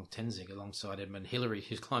Sherpa along Tenzing, alongside Edmund Hillary,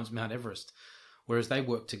 who climbs Mount Everest. Whereas they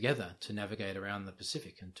worked together to navigate around the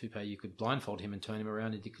Pacific. And Tupea, you could blindfold him and turn him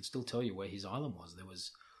around, and he could still tell you where his island was. There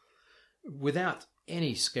was, without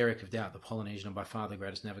any skerrick of doubt, the Polynesian are by far the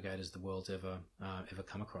greatest navigators the world's ever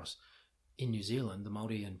come across. In New Zealand, the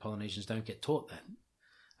Māori and Polynesians don't get taught that.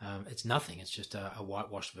 It's nothing. It's just a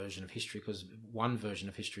whitewashed version of history, because one version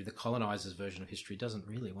of history, the colonizers' version of history, doesn't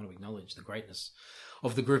really want to acknowledge the greatness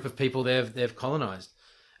of the group of people they've colonized.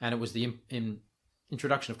 And it was the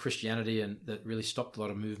introduction of Christianity and that really stopped a lot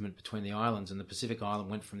of movement between the islands, and the Pacific Island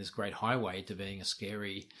went from this great highway to being a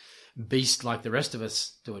scary beast like the rest of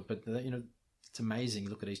us do it. But, it's amazing.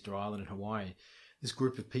 Look at Easter Island and Hawaii. This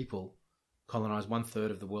group of people colonise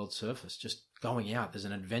 1/3 of the world's surface, just going out. There's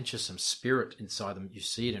an adventuresome spirit inside them. You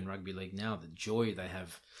see it in rugby league now, the joy they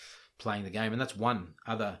have playing the game. And that's one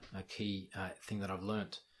other key thing that I've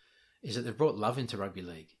learnt, is that they've brought love into rugby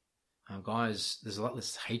league. Guys, there's a lot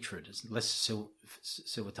less hatred, there's less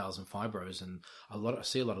Silvertails and Fibros, and I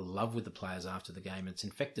see a lot of love with the players after the game. It's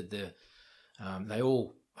infected they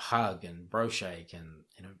all hug and bro shake and,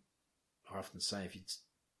 I often say,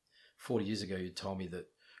 40 years ago, you told me that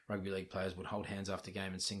rugby league players would hold hands after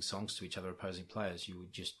game and sing songs to each other, opposing players, you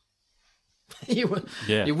would just you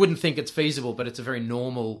wouldn't think it's feasible, but it's a very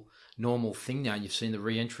normal thing now. You've seen the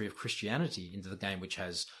re-entry of Christianity into the game, which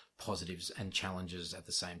has positives and challenges at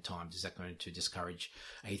the same time. Is that going to discourage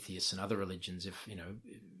atheists and other religions? If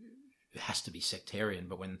it has to be sectarian,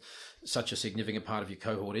 but when such a significant part of your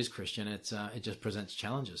cohort is Christian, it just presents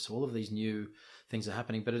challenges. So all of these new things are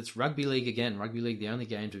happening, but it's rugby league again. Rugby league, the only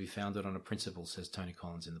game to be founded on a principle, says Tony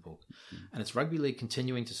Collins in the book. And it's rugby league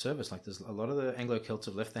continuing to service. Like, there's a lot of the Anglo-Celts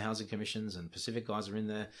have left the housing commissions and Pacific guys are in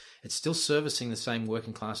there. It's still servicing the same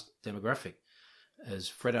working class demographic. As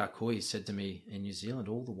Fred Arcoy said to me in New Zealand,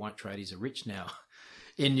 all the white tradies are rich now.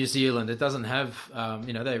 In New Zealand, it doesn't have,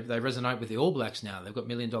 they resonate with the All Blacks now. They've got $1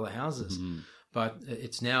 million houses. But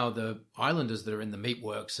it's now the Islanders that are in the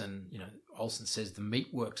meatworks, and Olsen says the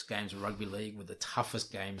meatworks games of rugby league were the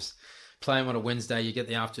toughest games. Play them on a Wednesday, you get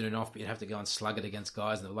the afternoon off, but you'd have to go and slug it against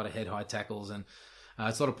guys, and there are a lot of head-high tackles, and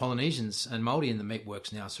it's a lot of Polynesians and Māori in the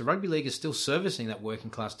meatworks now. So rugby league is still servicing that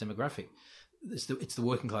working class demographic. It's the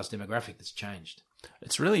working class demographic that's changed.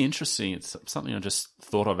 It's really interesting. It's something I just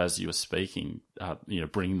thought of as you were speaking.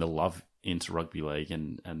 Bringing the love into rugby league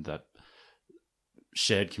and that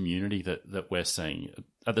shared community that we're seeing.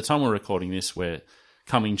 At the time we're recording this, we're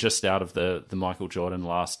coming just out of the Michael Jordan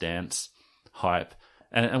Last Dance hype,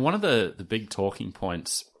 and one of the big talking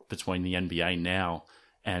points between the NBA now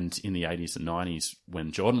and in the 80s and 90s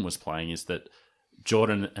when Jordan was playing is that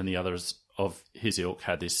Jordan and the others of his ilk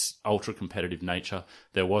had this ultra competitive nature.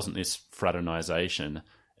 There wasn't this fraternization.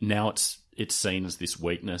 Now it's seen as this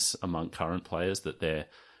weakness among current players that they're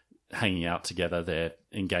hanging out together, they're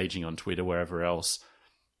engaging on Twitter, wherever else.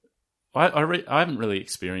 I haven't really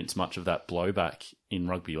experienced much of that blowback in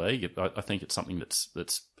rugby league. I think it's something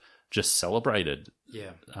that's just celebrated.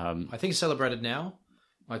 Yeah, I think it's celebrated now.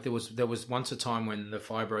 Like there was once a time when the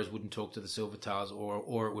Fibros wouldn't talk to the Silvertails,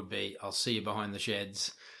 or it would be, "I'll see you behind the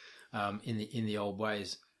sheds." In the old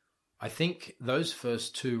ways. I think those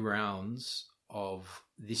first two rounds of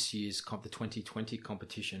this year's the 2020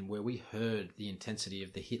 competition, where we heard the intensity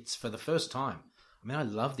of the hits for the first time. I mean, I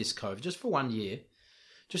love this COVID just for 1 year,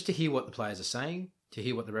 just to hear what the players are saying, to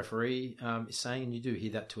hear what the referee is saying, and you do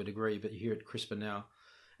hear that to a degree, but you hear it crisper now,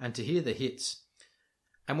 and to hear the hits.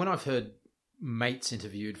 And when I've heard mates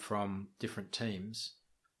interviewed from different teams,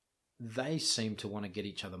 they seem to want to get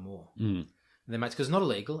each other more. Their mates, because it's not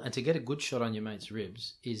illegal, and to get a good shot on your mate's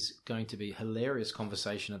ribs is going to be hilarious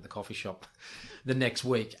conversation at the coffee shop the next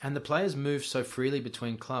week. And the players move so freely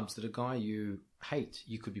between clubs that a guy you hate,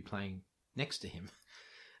 you could be playing next to him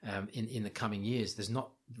in the coming years. There's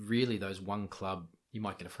not really those one club. You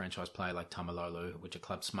might get a franchise player like Tamalolo, which a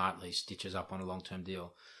club smartly stitches up on a long-term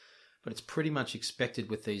deal. But it's pretty much expected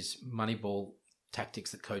with these moneyball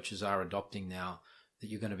tactics that coaches are adopting now that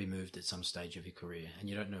you're going to be moved at some stage of your career, and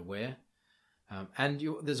you don't know where.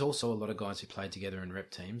 There's also a lot of guys who played together in rep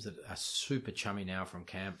teams that are super chummy now from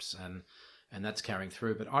camps, and that's carrying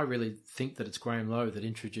through. But I really think that it's Graham Lowe that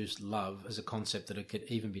introduced love as a concept that it could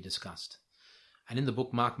even be discussed. And in the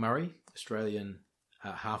book, Mark Murray, Australian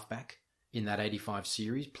halfback, in that 85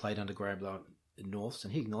 series, played under Graham Lowe at Norths,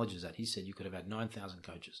 and he acknowledges that. He said you could have had 9,000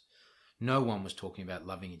 coaches. No one was talking about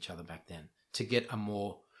loving each other back then. To get a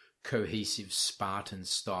more cohesive Spartan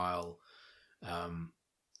style,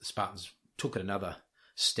 Spartans took it another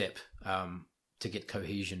step to get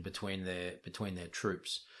cohesion between their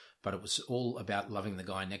troops. But it was all about loving the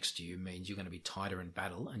guy next to you means you're going to be tighter in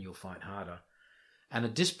battle and you'll fight harder. And a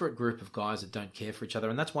disparate group of guys that don't care for each other.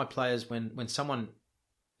 And that's why players, when someone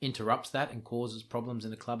interrupts that and causes problems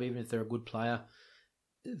in the club, even if they're a good player,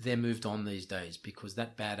 they're moved on these days, because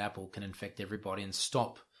that bad apple can infect everybody and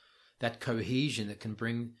stop that cohesion that can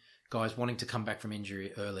bring guys wanting to come back from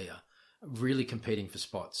injury earlier, really competing for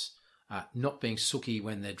spots. Not being sooky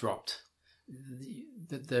when they're dropped.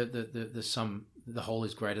 The whole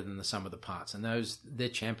is greater than the sum of the parts, and they're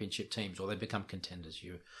championship teams, or they become contenders.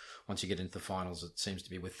 Once you get into the finals, it seems to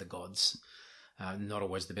be with the gods. Not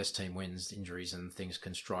always the best team wins. Injuries and things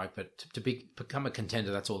can strike, but to become a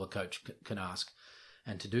contender, that's all a coach can ask.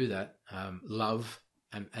 And to do that, love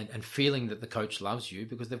and feeling that the coach loves you,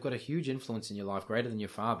 because they've got a huge influence in your life, greater than your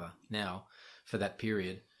father now for that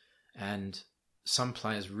period, and some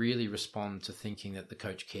players really respond to thinking that the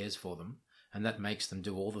coach cares for them, and that makes them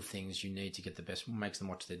do all the things you need to get the best, makes them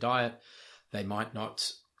watch their diet. They might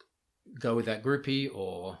not go with that groupie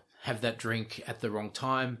or have that drink at the wrong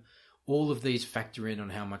time. All of these factor in on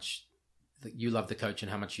how much you love the coach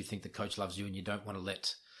and how much you think the coach loves you, and you don't want to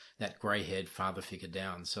let that grey-haired father figure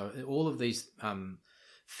down. So all of these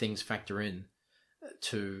things factor in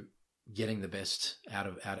to getting the best out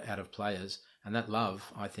of players. And that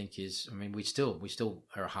love, I think, is, I mean, we still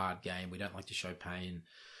are a hard game. We don't like to show pain.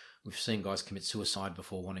 We've seen guys commit suicide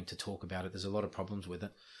before wanting to talk about it. There's a lot of problems with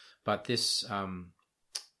it. But this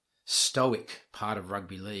stoic part of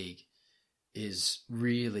rugby league is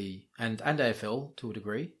really, and AFL to a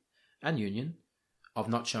degree, and union, of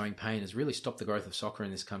not showing pain has really stopped the growth of soccer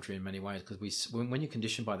in this country in many ways. Because when you're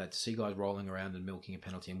conditioned by that, to see guys rolling around and milking a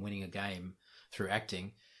penalty and winning a game through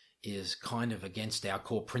acting is kind of against our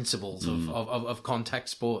core principles of contact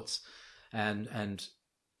sports. And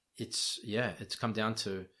it's come down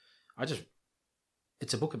to,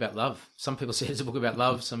 it's a book about love. Some people see it as a book about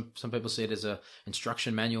love. Some people see it as a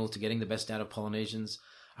instruction manual to getting the best out of Polynesians.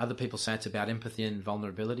 Other people say it's about empathy and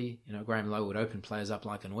vulnerability. You know, Graham Lowe would open players up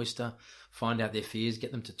like an oyster, find out their fears,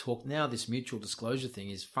 get them to talk. Now this mutual disclosure thing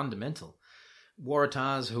is fundamental.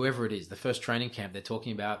 Waratahs, whoever it is, the first training camp, they're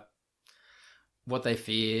talking about what they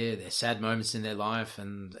fear, their sad moments in their life,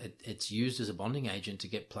 and it's used as a bonding agent to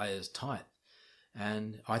get players tight.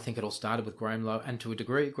 And I think it all started with Graham Lowe, and to a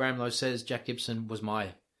degree, Graham Lowe says Jack Gibson was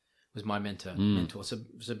my mentor.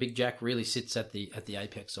 So Big Jack really sits at the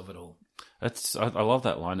apex of it all. I love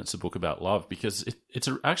that line. It's a book about love, because it's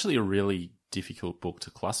actually a really difficult book to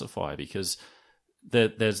classify, because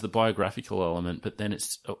there's the biographical element, but then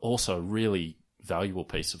it's also a really valuable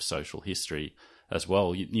piece of social history as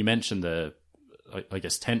well. You mentioned the, I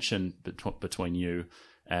guess, tension between you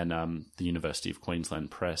and the University of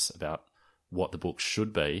Queensland Press about what the book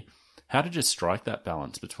should be. How did you strike that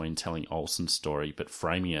balance between telling Olsen's story but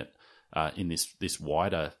framing it in this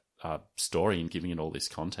wider story and giving it all this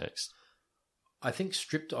context? I think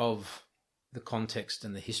stripped of the context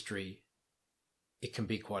and the history, it can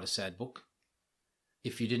be quite a sad book.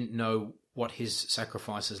 If you didn't know what his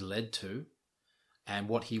sacrifices led to and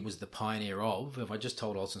what he was the pioneer of, if I just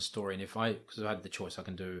told Olsen's story, and because I had the choice, I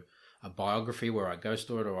can do a biography where I ghost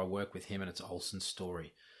story it, or I work with him and it's Olsen's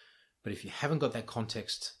story. But if you haven't got that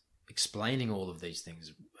context explaining all of these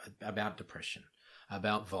things about depression,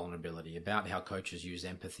 about vulnerability, about how coaches use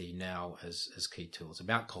empathy now as key tools,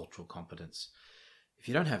 about cultural competence, if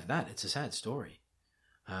you don't have that, it's a sad story.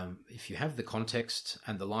 If you have the context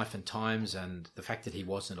and the life and times and the fact that he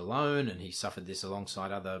wasn't alone and he suffered this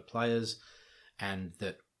alongside other players, and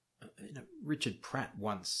that Richard Pratt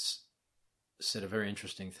once said a very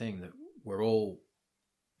interesting thing, that we're all,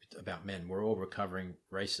 about men, we're all recovering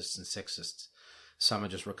racists and sexists. Some are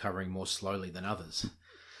just recovering more slowly than others.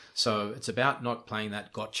 So it's about not playing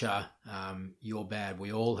that gotcha, you're bad.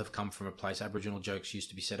 We all have come from a place. Aboriginal jokes used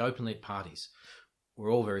to be said openly at parties.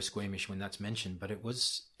 We're all very squeamish when that's mentioned, but it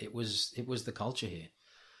was the culture here.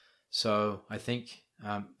 So I think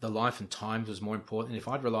the life and times was more important. If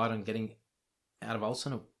I'd relied on getting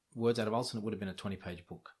words out of Olsen, it would have been a 20-page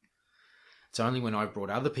book. It's only when I brought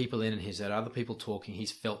other people in and he's had other people talking,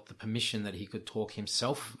 he's felt the permission that he could talk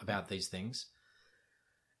himself about these things.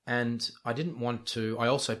 And I didn't want to, I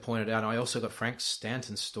also pointed out, I also got Frank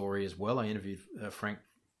Stanton's story as well. I interviewed Frank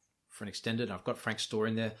for an extended, I've got Frank's story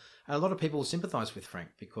in there. And a lot of people sympathise with Frank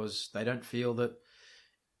because they don't feel that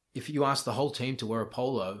if you ask the whole team to wear a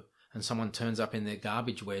polo and someone turns up in their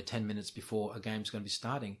garbage wear 10 minutes before a game's going to be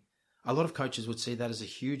starting, a lot of coaches would see that as a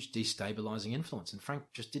huge destabilising influence. And Frank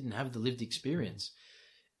just didn't have the lived experience.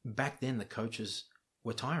 Back then, the coaches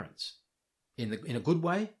were tyrants in a good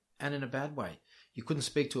way and in a bad way. You couldn't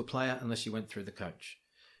speak to a player unless you went through the coach.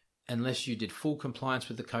 Unless you did full compliance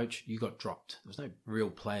with the coach, you got dropped. There was no real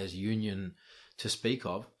players' union to speak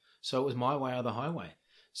of. So it was my way or the highway.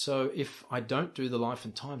 So if I don't do the life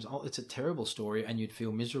and times, it's a terrible story and you'd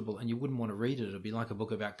feel miserable and you wouldn't want to read it. It'd be like a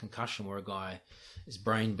book about concussion where a guy, his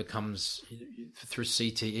brain becomes, through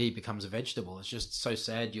CTE, becomes a vegetable. It's just so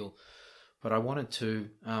sad. But I wanted to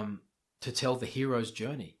tell the hero's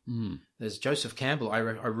journey. Mm. There's Joseph Campbell. I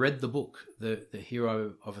read the book, The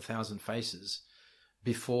Hero of 1,000 Faces,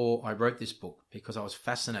 before I wrote this book because I was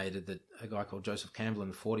fascinated that a guy called Joseph Campbell in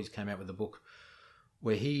the 40s came out with a book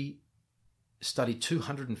where he studied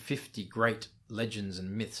 250 great legends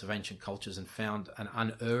and myths of ancient cultures and found an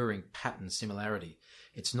unerring pattern similarity.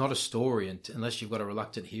 It's not a story unless you've got a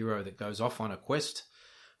reluctant hero that goes off on a quest,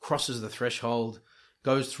 crosses the threshold,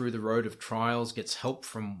 goes through the road of trials, gets help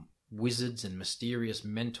from wizards and mysterious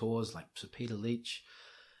mentors like Sir Peter Leach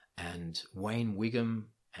and Wayne Wigham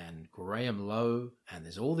and Graham Lowe, and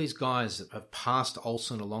there's all these guys that have passed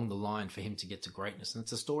Olsen along the line for him to get to greatness. And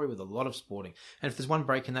it's a story with a lot of sporting. And if there's one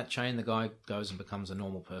break in that chain, the guy goes and becomes a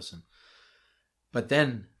normal person. But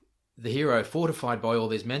then the hero, fortified by all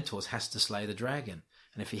these mentors, has to slay the dragon.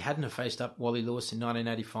 And if he hadn't have faced up Wally Lewis in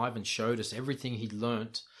 1985 and showed us everything he'd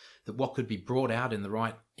learnt that what could be brought out in the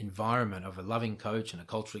right environment of a loving coach and a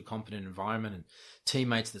culturally competent environment and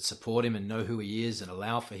teammates that support him and know who he is and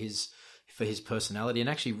allow for his personality and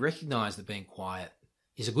actually recognise that being quiet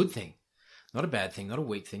is a good thing, not a bad thing, not a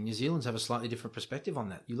weak thing. New Zealanders have a slightly different perspective on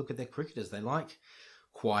that. You look at their cricketers, they like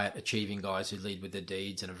quiet, achieving guys who lead with their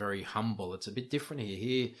deeds and are very humble. It's a bit different here.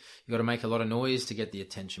 Here, you've got to make a lot of noise to get the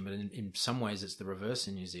attention, but in some ways it's the reverse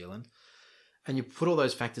in New Zealand. And you put all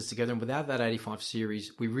those factors together, and without that 85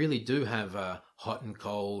 series, we really do have hot and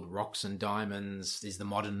cold, rocks and diamonds is the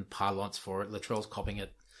modern parlance for it. Latrell's copying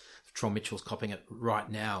it. Latrell Mitchell's copying it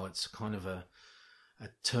right now. It's kind of a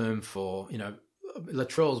term for,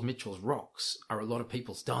 Latrell's Mitchell's rocks are a lot of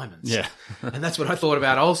people's diamonds. Yeah. And that's what I thought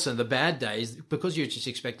about Olsen, the bad days, because you're just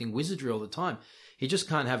expecting wizardry all the time. He just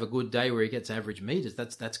can't have a good day where he gets average meters.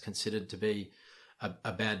 That's considered to be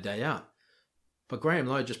a bad day out. But Graham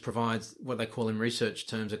Lowe just provides what they call in research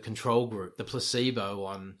terms a control group, the placebo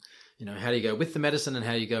on, how do you go with the medicine and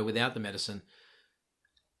how you go without the medicine.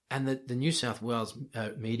 And the New South Wales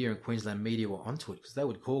media and Queensland media were onto it because they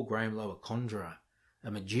would call Graham Lowe a conjurer,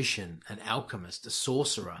 a magician, an alchemist, a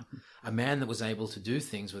sorcerer, a man that was able to do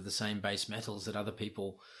things with the same base metals that other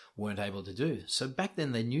people weren't able to do. So back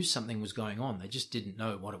then they knew something was going on. They just didn't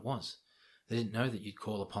know what it was. They didn't know that you'd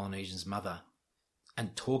call a Polynesian's mother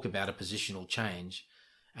and talk about a positional change.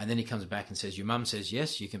 And then he comes back and says, your mum says,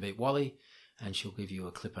 yes, you can beat Wally, and she'll give you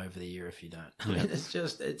a clip over the ear if you don't. I mean, an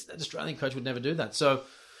Australian coach would never do that. So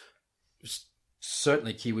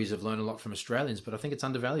certainly Kiwis have learned a lot from Australians, but I think it's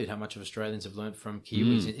undervalued how much of Australians have learned from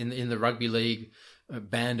Kiwis. In the rugby league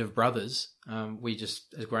band of brothers, we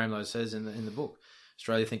just, as Graham Lowe says in the book,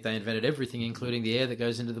 Australia think they invented everything, including the air that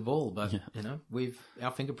goes into the ball. But,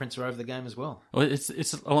 our fingerprints are over the game as well. Well,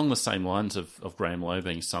 it's along the same lines of Graham Lowe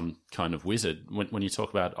being some kind of wizard. When you talk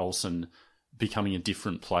about Olsen becoming a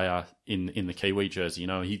different player in the Kiwi jersey,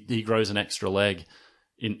 he grows an extra leg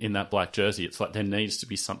in that black jersey. It's like there needs to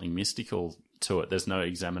be something mystical to it. There's no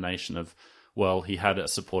examination of, well, he had a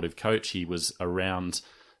supportive coach. He was around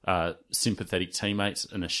sympathetic teammates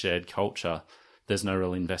and a shared culture. There's no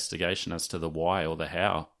real investigation as to the why or the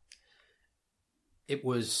how. It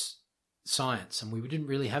was science, and we didn't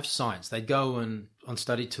really have science. They'd go on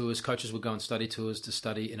study tours. Coaches would go on study tours to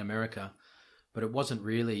study in America, but it wasn't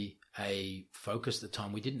really a focus at the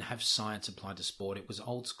time. We didn't have science applied to sport. It was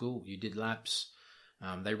old school. You did laps.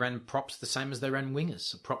 They ran props the same as they ran wingers.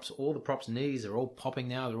 So all the props' knees are all popping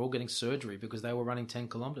now. They're all getting surgery because they were running 10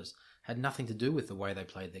 kilometres. Had nothing to do with the way they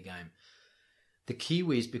played their game. The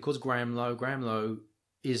Kiwis, because Graham Lowe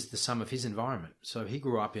is the sum of his environment. So he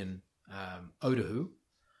grew up in Otahu,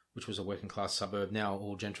 which was a working class suburb, now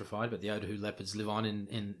all gentrified, but the Otahu Leopards live on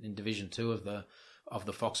in Division 2 of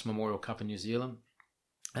the Fox Memorial Cup in New Zealand.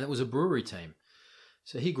 And it was a brewery team.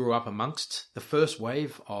 So he grew up amongst the first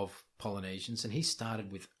wave of Polynesians, and he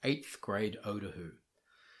started with 8th grade Otahu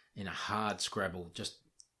in a hard scrabble, just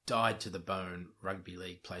died to the bone rugby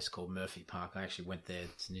league place called Murphy Park. I actually went there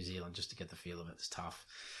to New Zealand just to get the feel of it. It's tough.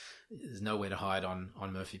 There's nowhere to hide on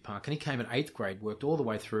Murphy Park. And he came in 8th grade, worked all the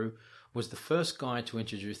way through, was the first guy to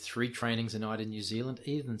introduce 3 trainings a night in New Zealand,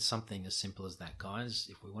 even something as simple as that, guys.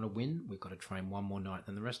 If we want to win, we've got to train one more night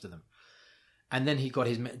than the rest of them. And then he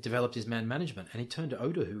developed his man management, and he turned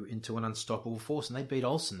Otahu into an unstoppable force, and they beat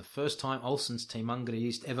Olsen. The first time Olsen's team, Mangere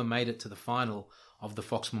East, ever made it to the final of the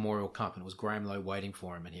Fox Memorial Cup, and it was Graham Lowe waiting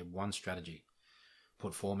for him, and he had one strategy: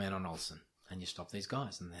 put 4 men on Olsen, and you stop these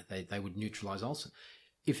guys, and they would neutralise Olsen.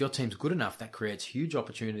 If your team's good enough, that creates huge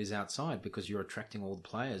opportunities outside because you're attracting all the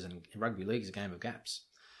players, and rugby league is a game of gaps.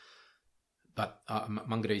 But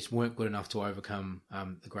Mangere East weren't good enough to overcome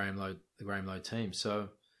the Graham Lowe team,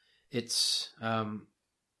 so.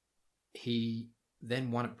 He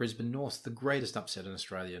then won at Brisbane North, the greatest upset in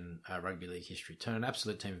Australian rugby league history, turned an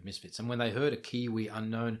absolute team of misfits. And when they heard a Kiwi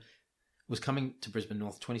unknown was coming to Brisbane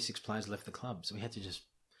North, 26 players left the club. So we had to just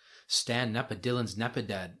Stan Napper, Dylan's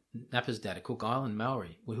Napper's dad, a Cook Island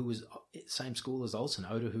Maori, who was same school as Olsen,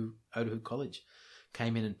 Otahu College,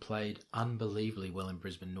 came in and played unbelievably well in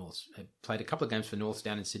Brisbane North. He played a couple of games for North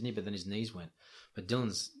down in Sydney, but then his knees went. But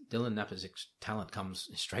Dylan Napper's talent comes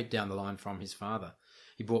straight down the line from his father.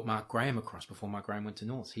 He brought Mark Graham across before Mark Graham went to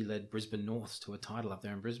North. He led Brisbane North to a title up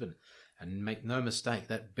there in Brisbane. And make no mistake,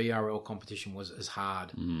 that BRL competition was as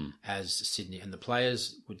hard as Sydney. And the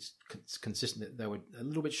players would consistent. They were a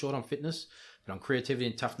little bit short on fitness, but on creativity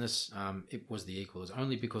and toughness, it was the equal. It was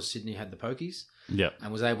only because Sydney had the pokies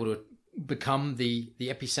and was able to become the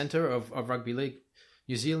epicenter of rugby league.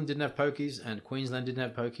 New Zealand didn't have pokies and Queensland didn't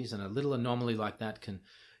have pokies, and a little anomaly like that can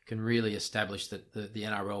really establish that the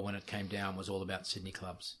NRL, when it came down, was all about Sydney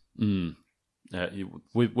clubs.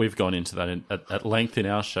 We've gone into that at length in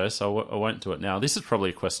our show, so I won't do it now. This is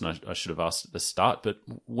probably a question I should have asked at the start, but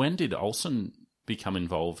when did Olsen become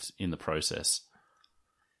involved in the process?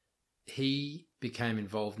 He became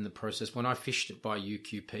involved in the process when I fished it by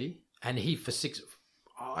UQP, and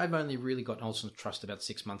I've only really got Olsen's trust about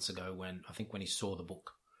 6 months ago when he saw the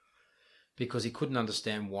book, because he couldn't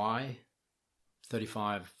understand why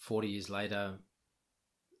 35, 40 years later,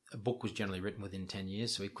 a book was generally written within 10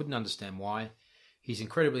 years, so he couldn't understand why. He's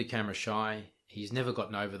incredibly camera shy. He's never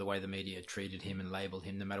gotten over the way the media treated him and labelled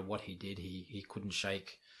him. No matter what he did, he couldn't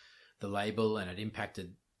shake the label, and it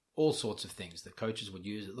impacted all sorts of things that coaches would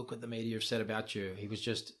use. Look what the media have said about you. He was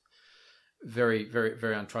just very, very,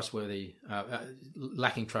 very untrustworthy,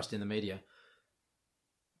 lacking trust in the media.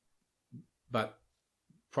 But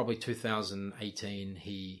probably 2018,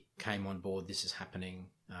 he came on board. This is happening.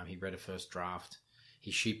 He read a first draft. He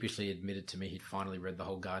sheepishly admitted to me he'd finally read the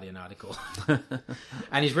whole Guardian article.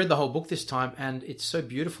 And he's read the whole book this time, and it's so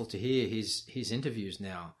beautiful to hear his interviews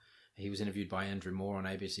now. He was interviewed by Andrew Moore on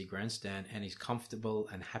ABC Grandstand, and he's comfortable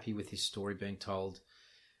and happy with his story being told.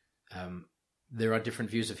 There are different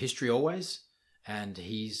views of history always, and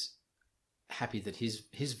he's happy that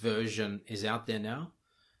his version is out there now.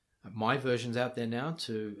 My version's out there now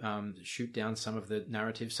to shoot down some of the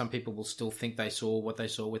narratives. Some people will still think they saw what they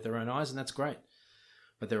saw with their own eyes, and that's great.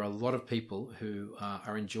 But there are a lot of people who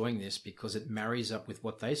are enjoying this because it marries up with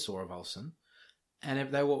what they saw of Olsen. And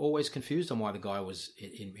if they were always confused on why the guy was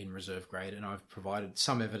in reserve grade, and I've provided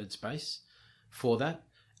some evidence base for that.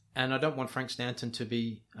 And I don't want Frank Stanton to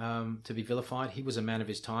be vilified. He was a man of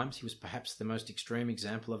his times. He was perhaps the most extreme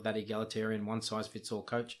example of that egalitarian one-size-fits-all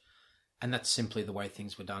coach. And that's simply the way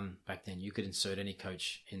things were done back then. You could insert any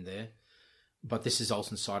coach in there. But this is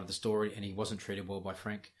Olsen's side of the story, and he wasn't treated well by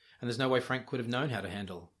Frank. And there's no way Frank could have known how to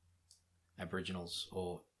handle Aboriginals,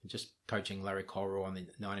 or just coaching Larry Colroy on the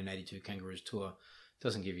 1982 Kangaroos tour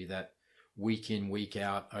doesn't give you that week in, week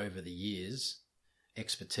out over the years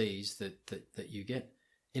expertise that you get.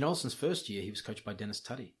 In Olsen's first year, he was coached by Dennis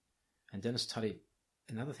Tuddy. And Dennis Tuddy,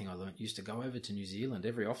 another thing I learned, used to go over to New Zealand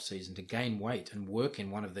every off-season to gain weight and work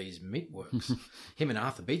in one of these meat works. Him and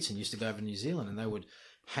Arthur Beetson used to go over to New Zealand, and they would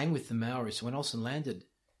hang with the Maoris. So when Olsen landed,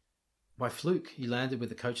 by fluke, he landed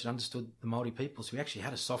with a coach that understood the Māori people. So he actually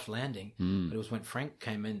had a soft landing. But it was when Frank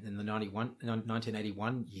came in the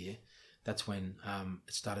 1981 year, that's when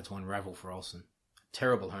it started to unravel for Olsen.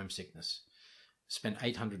 Terrible homesickness. Spent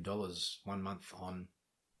 $800 1 month on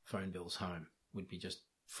phone bills home. Would be just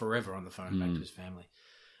forever on the phone back to his family.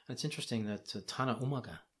 And it's interesting that Tana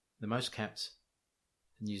Umaga, the most capped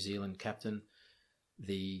New Zealand captain,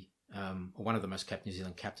 one of the most capped New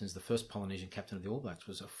Zealand captains, the first Polynesian captain of the All Blacks,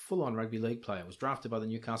 was a full-on rugby league player. Was drafted by the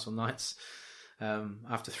Newcastle Knights.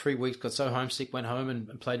 After 3 weeks, got so homesick, went home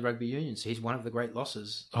and played rugby union. So he's one of the great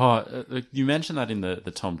losses. You mentioned that in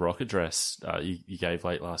the Tom Brock address you gave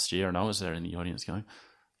late last year, and I was there in the audience going,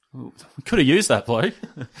 we could have used that bloke.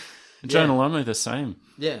 Jonah Lomu, the same.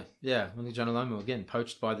 Yeah. Well, Jonah Lomu, again,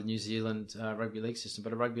 poached by the New Zealand rugby league system,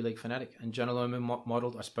 but a rugby league fanatic. And Jonah Lomu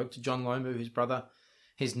modelled, I spoke to John Lomu, his brother.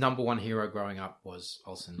 His number one hero growing up was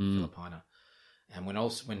Olsen Filipina. And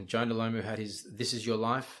when Jonah Lomu had his This Is Your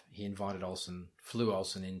Life, he invited flew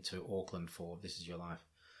Olsen into Auckland for This Is Your Life.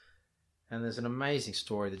 And there's an amazing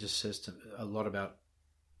story that just says a lot about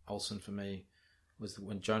Olsen for me, was that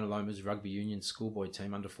when Jonah Lomu's rugby union schoolboy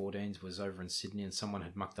team, under 14s, was over in Sydney, and someone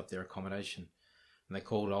had mucked up their accommodation. And they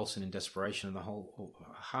called Olsen in desperation, and the whole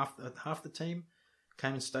half the team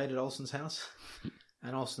came and stayed at Olsen's house.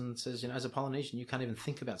 And Olsen says, as a Polynesian, you can't even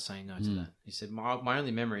think about saying no to that. He said, my only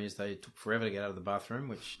memory is they took forever to get out of the bathroom,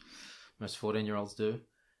 which most 14-year-olds do.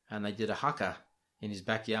 And they did a haka in his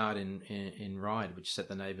backyard in Ryde, which set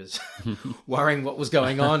the neighbours worrying what was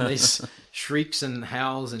going on. These shrieks and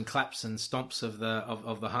howls and claps and stomps of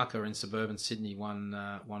the haka in suburban Sydney one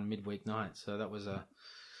midweek night. So that was an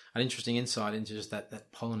interesting insight into just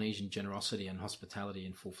that Polynesian generosity and hospitality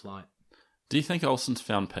in full flight. Do you think Olsen's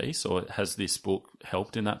found peace, or has this book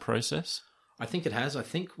helped in that process? I think it has. I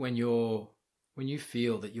think when you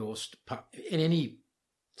feel that you're in any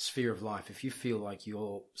sphere of life, if you feel like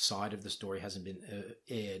your side of the story hasn't been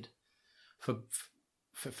aired,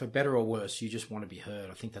 for better or worse, you just want to be heard.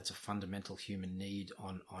 I think that's a fundamental human need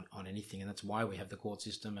on anything, and that's why we have the court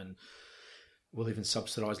system, and we'll even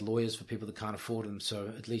subsidise lawyers for people that can't afford them,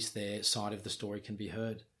 so at least their side of the story can be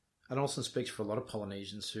heard. And Olsen speaks for a lot of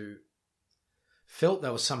Polynesians who felt they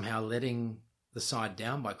were somehow letting the side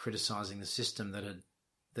down by criticising the system that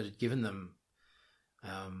had given them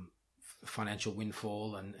financial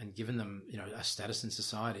windfall and given them a status in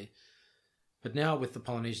society. But now with the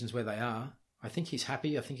Polynesians where they are, I think he's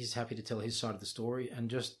happy. I think he's happy to tell his side of the story.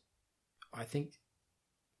 And I think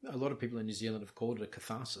a lot of people in New Zealand have called it a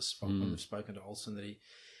catharsis when we've spoken to Olsen, that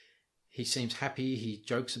he seems happy. He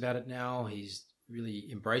jokes about it now. He's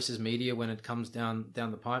really embraces media when it comes down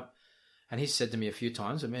the pipe. And he's said to me a few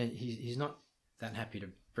times, I mean, he's not that happy to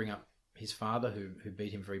bring up his father, who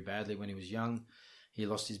beat him very badly when he was young. He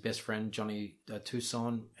lost his best friend, Johnny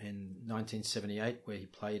Tucson, in 1978, where he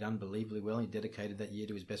played unbelievably well. He dedicated that year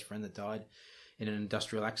to his best friend that died in an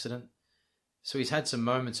industrial accident. So he's had some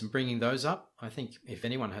moments, and bringing those up, I think if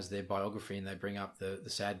anyone has their biography and they bring up the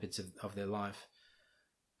sad bits of their life,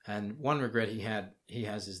 and one regret he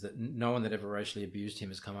has is that no one that ever racially abused him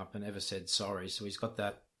has come up and ever said sorry. So he's got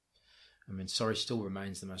that. I mean, sorry still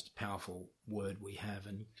remains the most powerful word we have,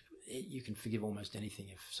 and you can forgive almost anything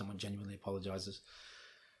if someone genuinely apologizes.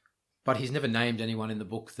 But he's never named anyone in the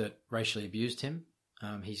book that racially abused him.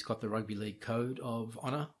 He's got the rugby league code of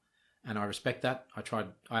honour, and I respect that.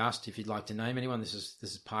 I asked if he'd like to name anyone. This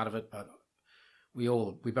is part of it, but we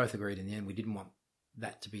both agreed in the end we didn't want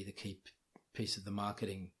that to be the key piece of the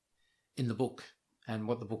marketing in the book. And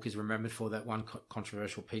what the book is remembered for, that one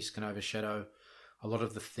controversial piece can overshadow a lot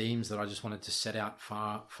of the themes that I just wanted to set out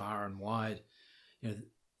far and wide. You know,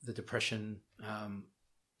 the depression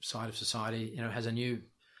side of society, you know, has a new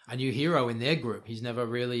hero in their group. He's never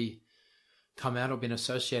really come out or been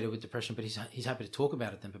associated with depression, but he's happy to talk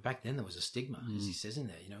about it then. But back then there was a stigma, as he says in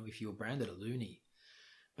there. You know, if you were branded a loony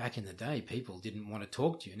back in the day, people didn't want to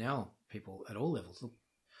talk to you. Now people at all levels. Look,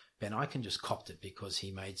 Ben Eichen just copped it because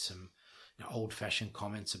he made some old-fashioned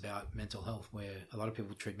comments about mental health, where a lot of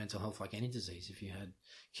people treat mental health like any disease. If you had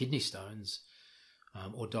kidney stones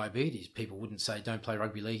or diabetes, people wouldn't say don't play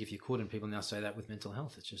rugby league if you could, and people now say that with mental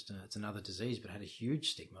health. It's just it's another disease, but it had a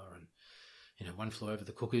huge stigma, and one flew over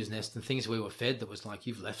the cuckoo's nest, and things we were fed that was like,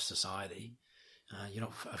 you've left society. You're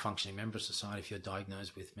not a functioning member of society if you're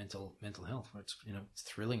diagnosed with mental health. Where it's it's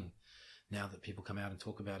thrilling now that people come out and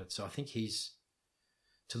talk about it. So I think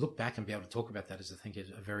to look back and be able to talk about that is, I think, is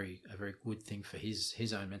a very good thing for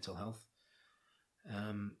his own mental health.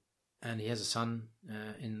 And he has a son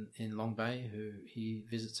in Long Bay who he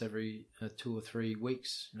visits every 2 or 3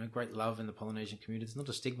 weeks. Great love in the Polynesian community. It's not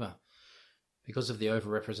a stigma because of the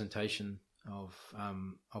overrepresentation of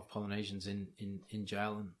Polynesians in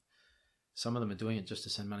jail, and some of them are doing it just to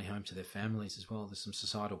send money home to their families as well. There's some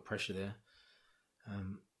societal pressure there.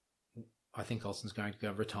 I think Olsen's going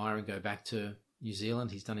to retire and go back to New Zealand.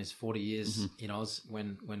 He's done his 40 years in Oz.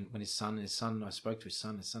 When his son, I spoke to his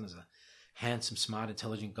son. His son is a handsome, smart,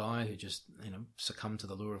 intelligent guy who just succumbed to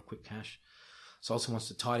the lure of quick cash. So Olsen wants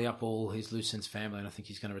to tidy up all his loose ends family, and I think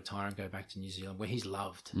he's going to retire and go back to New Zealand, where he's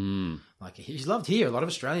loved. Like, he's loved here. A lot of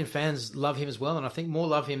Australian fans love him as well, and I think more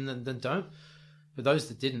love him than don't. But those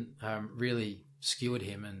that didn't really skewered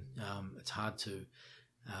him, and it's hard to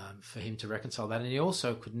for him to reconcile that. And he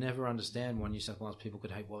also could never understand why New South Wales people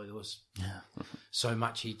could hate Wally Lewis so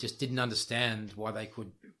much. He just didn't understand why they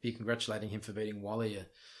could be congratulating him for beating Wally.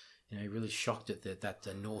 He really shocked at that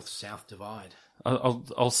north-south divide.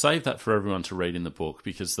 I'll save that for everyone to read in the book,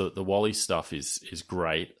 because the Wally stuff is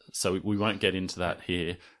great. So we won't get into that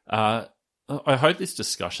here. I hope this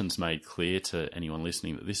discussion's made clear to anyone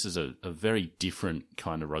listening that this is a very different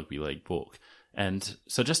kind of rugby league book. And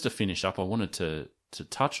so just to finish up, I wanted to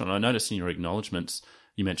touch on, I noticed in your acknowledgements,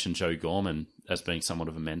 you mentioned Joe Gorman as being somewhat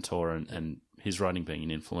of a mentor and his writing being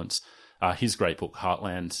an influence. His great book,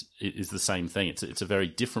 Heartland, is the same thing. It's a very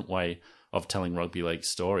different way of telling rugby league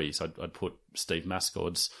stories. I'd put Steve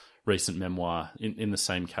Mascord's recent memoir in the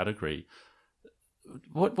same category.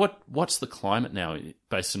 What's the climate now,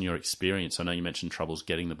 based on your experience? I know you mentioned troubles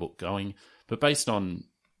getting the book going, but based on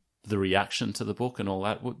the reaction to the book and all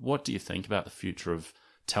that, what do you think about the future of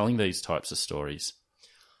telling these types of stories?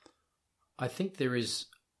 I think there is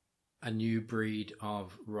a new breed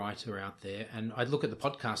of writer out there, and I'd look at the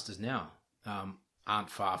podcasters now, aren't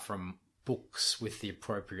far from books with the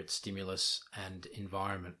appropriate stimulus and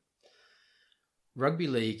environment. Rugby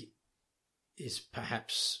league is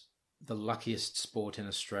perhaps the luckiest sport in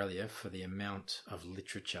Australia for the amount of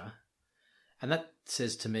literature, and that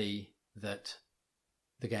says to me that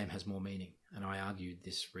the game has more meaning. And I argued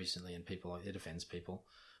this recently, and it offends people,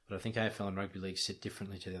 but I think AFL and rugby league sit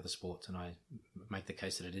differently to the other sports, and I make the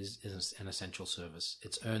case that it is an essential service.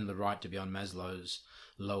 It's earned the right to be on Maslow's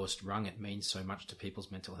lowest rung. It means so much to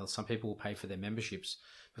people's mental health. Some people will pay for their memberships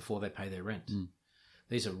before they pay their rent.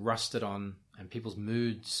 These are rusted on, and people's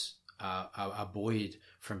moods are buoyed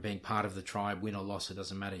from being part of the tribe. Win or loss, it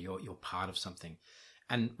doesn't matter. You're part of something.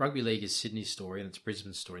 And rugby league is Sydney's story, and it's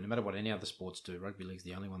Brisbane's story. No matter what any other sports do, rugby league's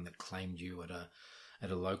the only one that claimed you at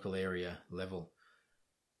a local area level.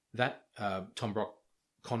 that Tom Brock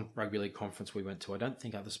rugby league conference we went to, I don't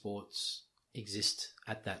think other sports exist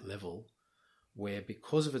at that level, where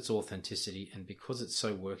because of its authenticity and because it's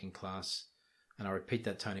so working class, and I repeat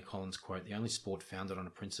that Tony Collins quote, the only sport founded on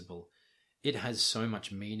a principle, it has so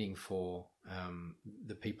much meaning for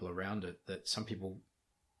the people around it that some people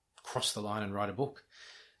cross the line and write a book.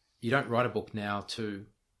 You don't write a book now to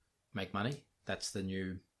make money. That's the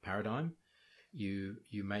new paradigm. You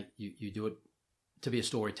do it to be a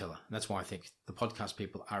storyteller. And that's why I think the podcast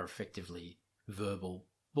people are effectively verbal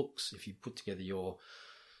books. If you put together your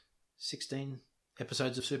 16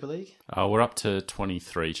 episodes of Super League. We're up to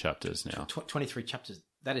 23 chapters now. 23 chapters.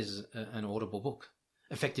 That is an audible book,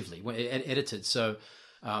 effectively, edited. So,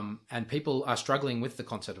 and people are struggling with the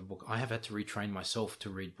concept of a book. I have had to retrain myself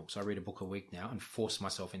to read books. I read a book a week now and force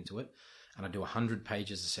myself into it. And I do 100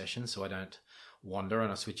 pages a session so I don't wander,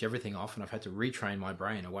 and I switch everything off. And I've had to retrain my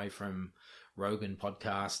brain away from Rogan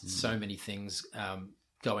podcasts, so many things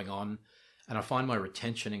going on. And I find my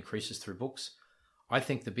retention increases through books. I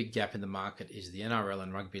think the big gap in the market is the NRL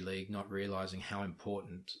and rugby league not realizing how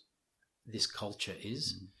important this culture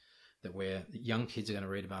is, that where young kids are going to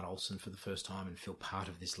read about Olsen for the first time and feel part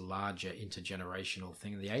of this larger intergenerational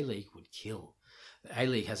thing. The A-League would kill. The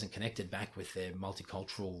A-League hasn't connected back with their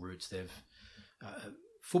multicultural roots. They've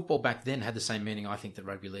football back then had the same meaning, I think, that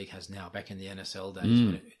rugby league has now, back in the NSL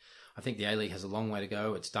days. I think the A-League has a long way to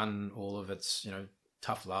go. It's done all of its,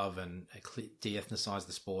 tough love and de-ethnicized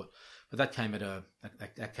the sport. But that came at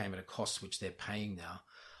a cost which they're paying now.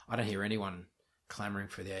 I don't hear anyone clamouring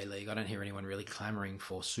for the A-League. I don't hear anyone really clamouring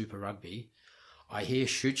for Super Rugby. I hear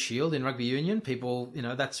Shoot Shield in rugby union. People,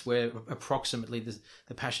 that's where approximately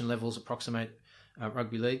the passion levels approximate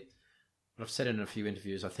rugby league. But I've said it in a few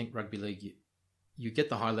interviews, I think rugby league, you get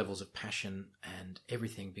the high levels of passion and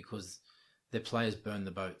everything because their players burn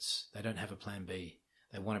the boats. They don't have a plan B.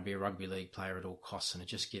 They want to be a rugby league player at all costs, and it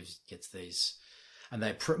just gets these. And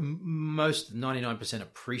they most 99%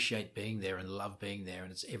 appreciate being there and love being there,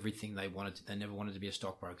 and it's everything they wanted. They never wanted to be a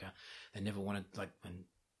stockbroker. They never wanted, like when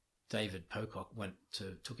David Pocock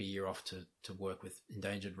took a year off to work with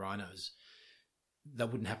endangered rhinos.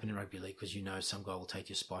 That wouldn't happen in rugby league because some guy will take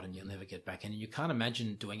your spot and you'll never get back in. And you can't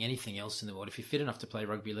imagine doing anything else in the world. If you're fit enough to play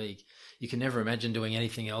rugby league, you can never imagine doing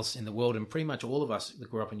anything else in the world. And pretty much all of us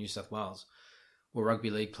that grew up in New South Wales were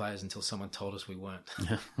rugby league players until someone told us we weren't.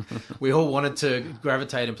 We all wanted to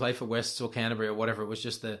gravitate and play for Wests or Canterbury or whatever. It was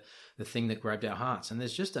just the thing that grabbed our hearts. And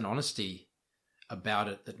there's just an honesty about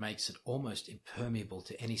it that makes it almost impermeable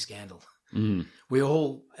to any scandal. We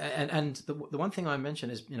all, and the one thing I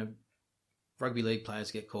mentioned is, rugby league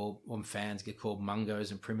players get called, or fans get called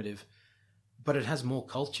mungos and primitive, but it has more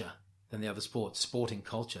culture than the other sports, sporting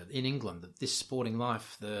culture. In England, This Sporting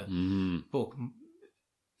Life, the book,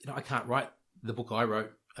 I can't write the book I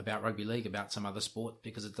wrote about rugby league about some other sport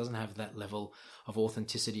because it doesn't have that level of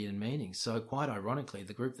authenticity and meaning. So quite ironically,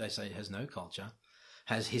 the group they say has no culture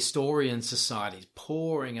has historian societies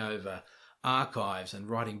poring over archives and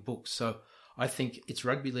writing books. So I think it's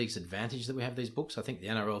rugby league's advantage that we have these books. I think the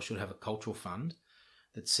NRL should have a cultural fund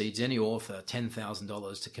that seeds any author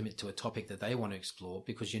 $10,000 to commit to a topic that they want to explore,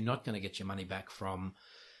 because you're not going to get your money back from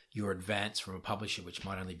your advance from a publisher, which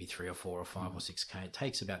might only be 3 or 4 or 5 or 6K. It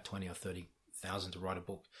takes about 20 or 30,000 to write a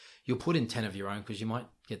book. You'll put in 10 of your own because you might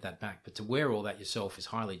get that back. But to wear all that yourself is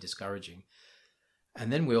highly discouraging.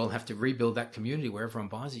 And then we all have to rebuild that community where everyone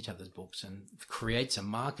buys each other's books and creates a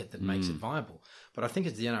market that makes it viable. But I think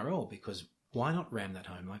it's the NRL, because why not ram that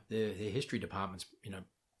home? Like their history department's,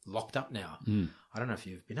 locked up now. I don't know if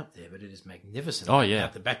you've been up there, but it is magnificent. Oh, yeah.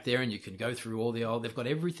 Out the back there, and you can go through all they've got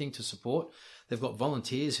everything to support. They've got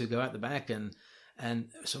volunteers who go out the back, and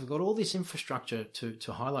so we've got all this infrastructure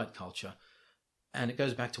to highlight culture. And it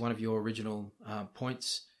goes back to one of your original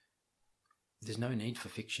points. There's no need for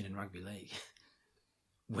fiction in rugby league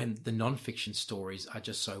when the non-fiction stories are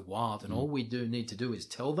just so wild, and all we need to do is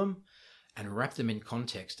tell them and wrap them in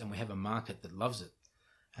context, and we have a market that loves it.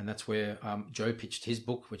 And that's where Joe pitched his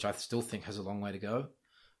book, which I still think has a long way to go.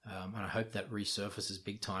 And I hope that resurfaces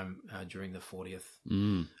big time during the 40th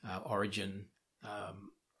Origin,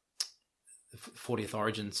 the 40th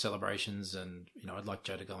Origin celebrations. And, I'd like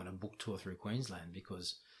Joe to go on a book tour through Queensland,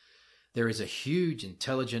 because there is a huge,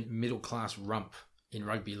 intelligent, middle-class rump in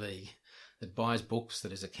rugby league that buys books,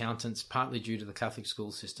 that is accountants, partly due to the Catholic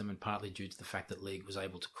school system and partly due to the fact that league was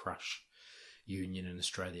able to crush union in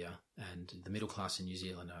Australia. And the middle class in New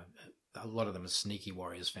Zealand a lot of them are sneaky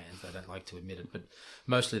Warriors fans. They don't like to admit it, but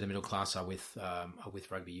mostly the middle class are with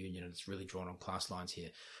rugby union, and it's really drawn on class lines here.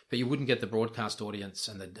 But you wouldn't get the broadcast audience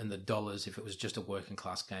and the dollars if it was just a working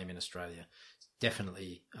class game in Australia. It's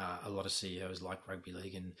definitely a lot of CEOs like rugby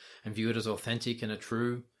league and view it as authentic and a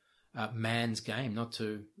true man's game. Not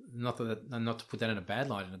to put that in a bad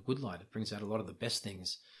light, in a good light. It brings out a lot of the best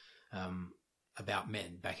things about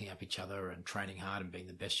men, backing up each other and training hard and being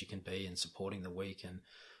the best you can be and supporting the weak, and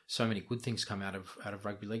so many good things come out of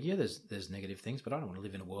rugby league. Yeah, there's negative things, but I don't want to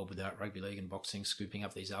live in a world without rugby league and boxing scooping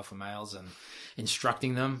up these alpha males and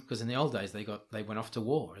instructing them, because in the old days they went off to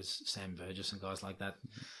war, as Sam Burgess and guys like that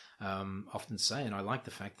often say. And I like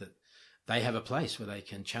the fact that they have a place where they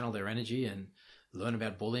can channel their energy and learn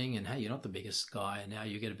about bullying, and hey, you're not the biggest guy, and now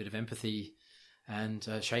you get a bit of empathy and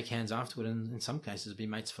shake hands afterward, and in some cases be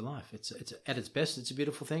mates for life. It's at its best, it's a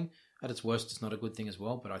beautiful thing. At its worst, it's not a good thing as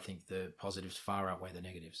well, but I think the positives far outweigh the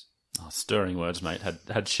negatives. Oh, stirring words, mate.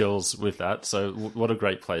 Had chills with that. So what a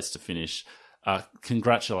great place to finish.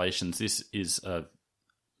 Congratulations. This is a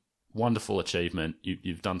wonderful achievement.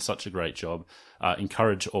 You've done such a great job.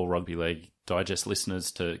 Encourage all Rugby League Digest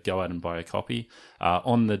listeners to go out and buy a copy.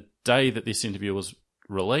 On the day that this interview was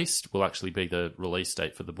released will actually be the release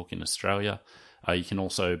date for the book in Australia. You can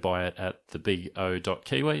also buy it at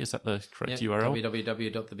thebigo.kiwi. Is that the correct URL?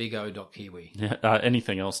 www.thebigo.kiwi. Yeah.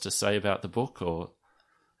 Anything else to say about the book? Or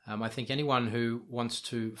I think anyone who wants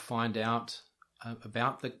to find out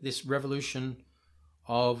about this revolution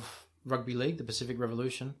of rugby league, the Pacific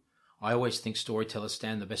Revolution, I always think storytellers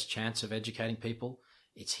stand the best chance of educating people.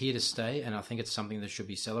 It's here to stay, and I think it's something that should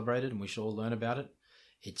be celebrated, and we should all learn about it.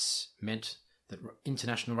 It's meant that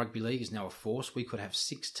international rugby league is now a force. We could have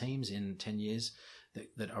 6 teams in 10 years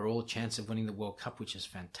that are all a chance of winning the World Cup, which is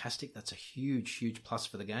fantastic. That's a huge, huge plus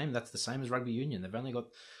for the game. That's the same as rugby union. They've only got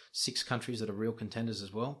 6 countries that are real contenders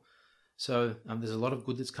as well. So there's a lot of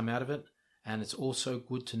good that's come out of it. And it's also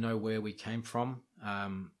good to know where we came from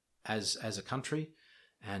as a country,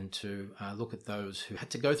 and to look at those who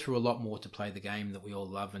had to go through a lot more to play the game that we all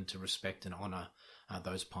love, and to respect and honour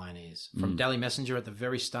those pioneers. From Daly Messenger at the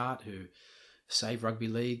very start, who saved rugby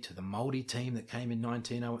league, to the Māori team that came in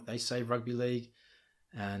 1908, they saved rugby league,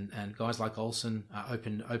 and guys like Olsen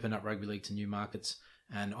opened up rugby league to new markets,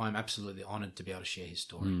 and I'm absolutely honoured to be able to share his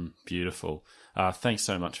story. Beautiful. Thanks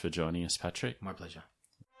so much for joining us, Patrick. My pleasure.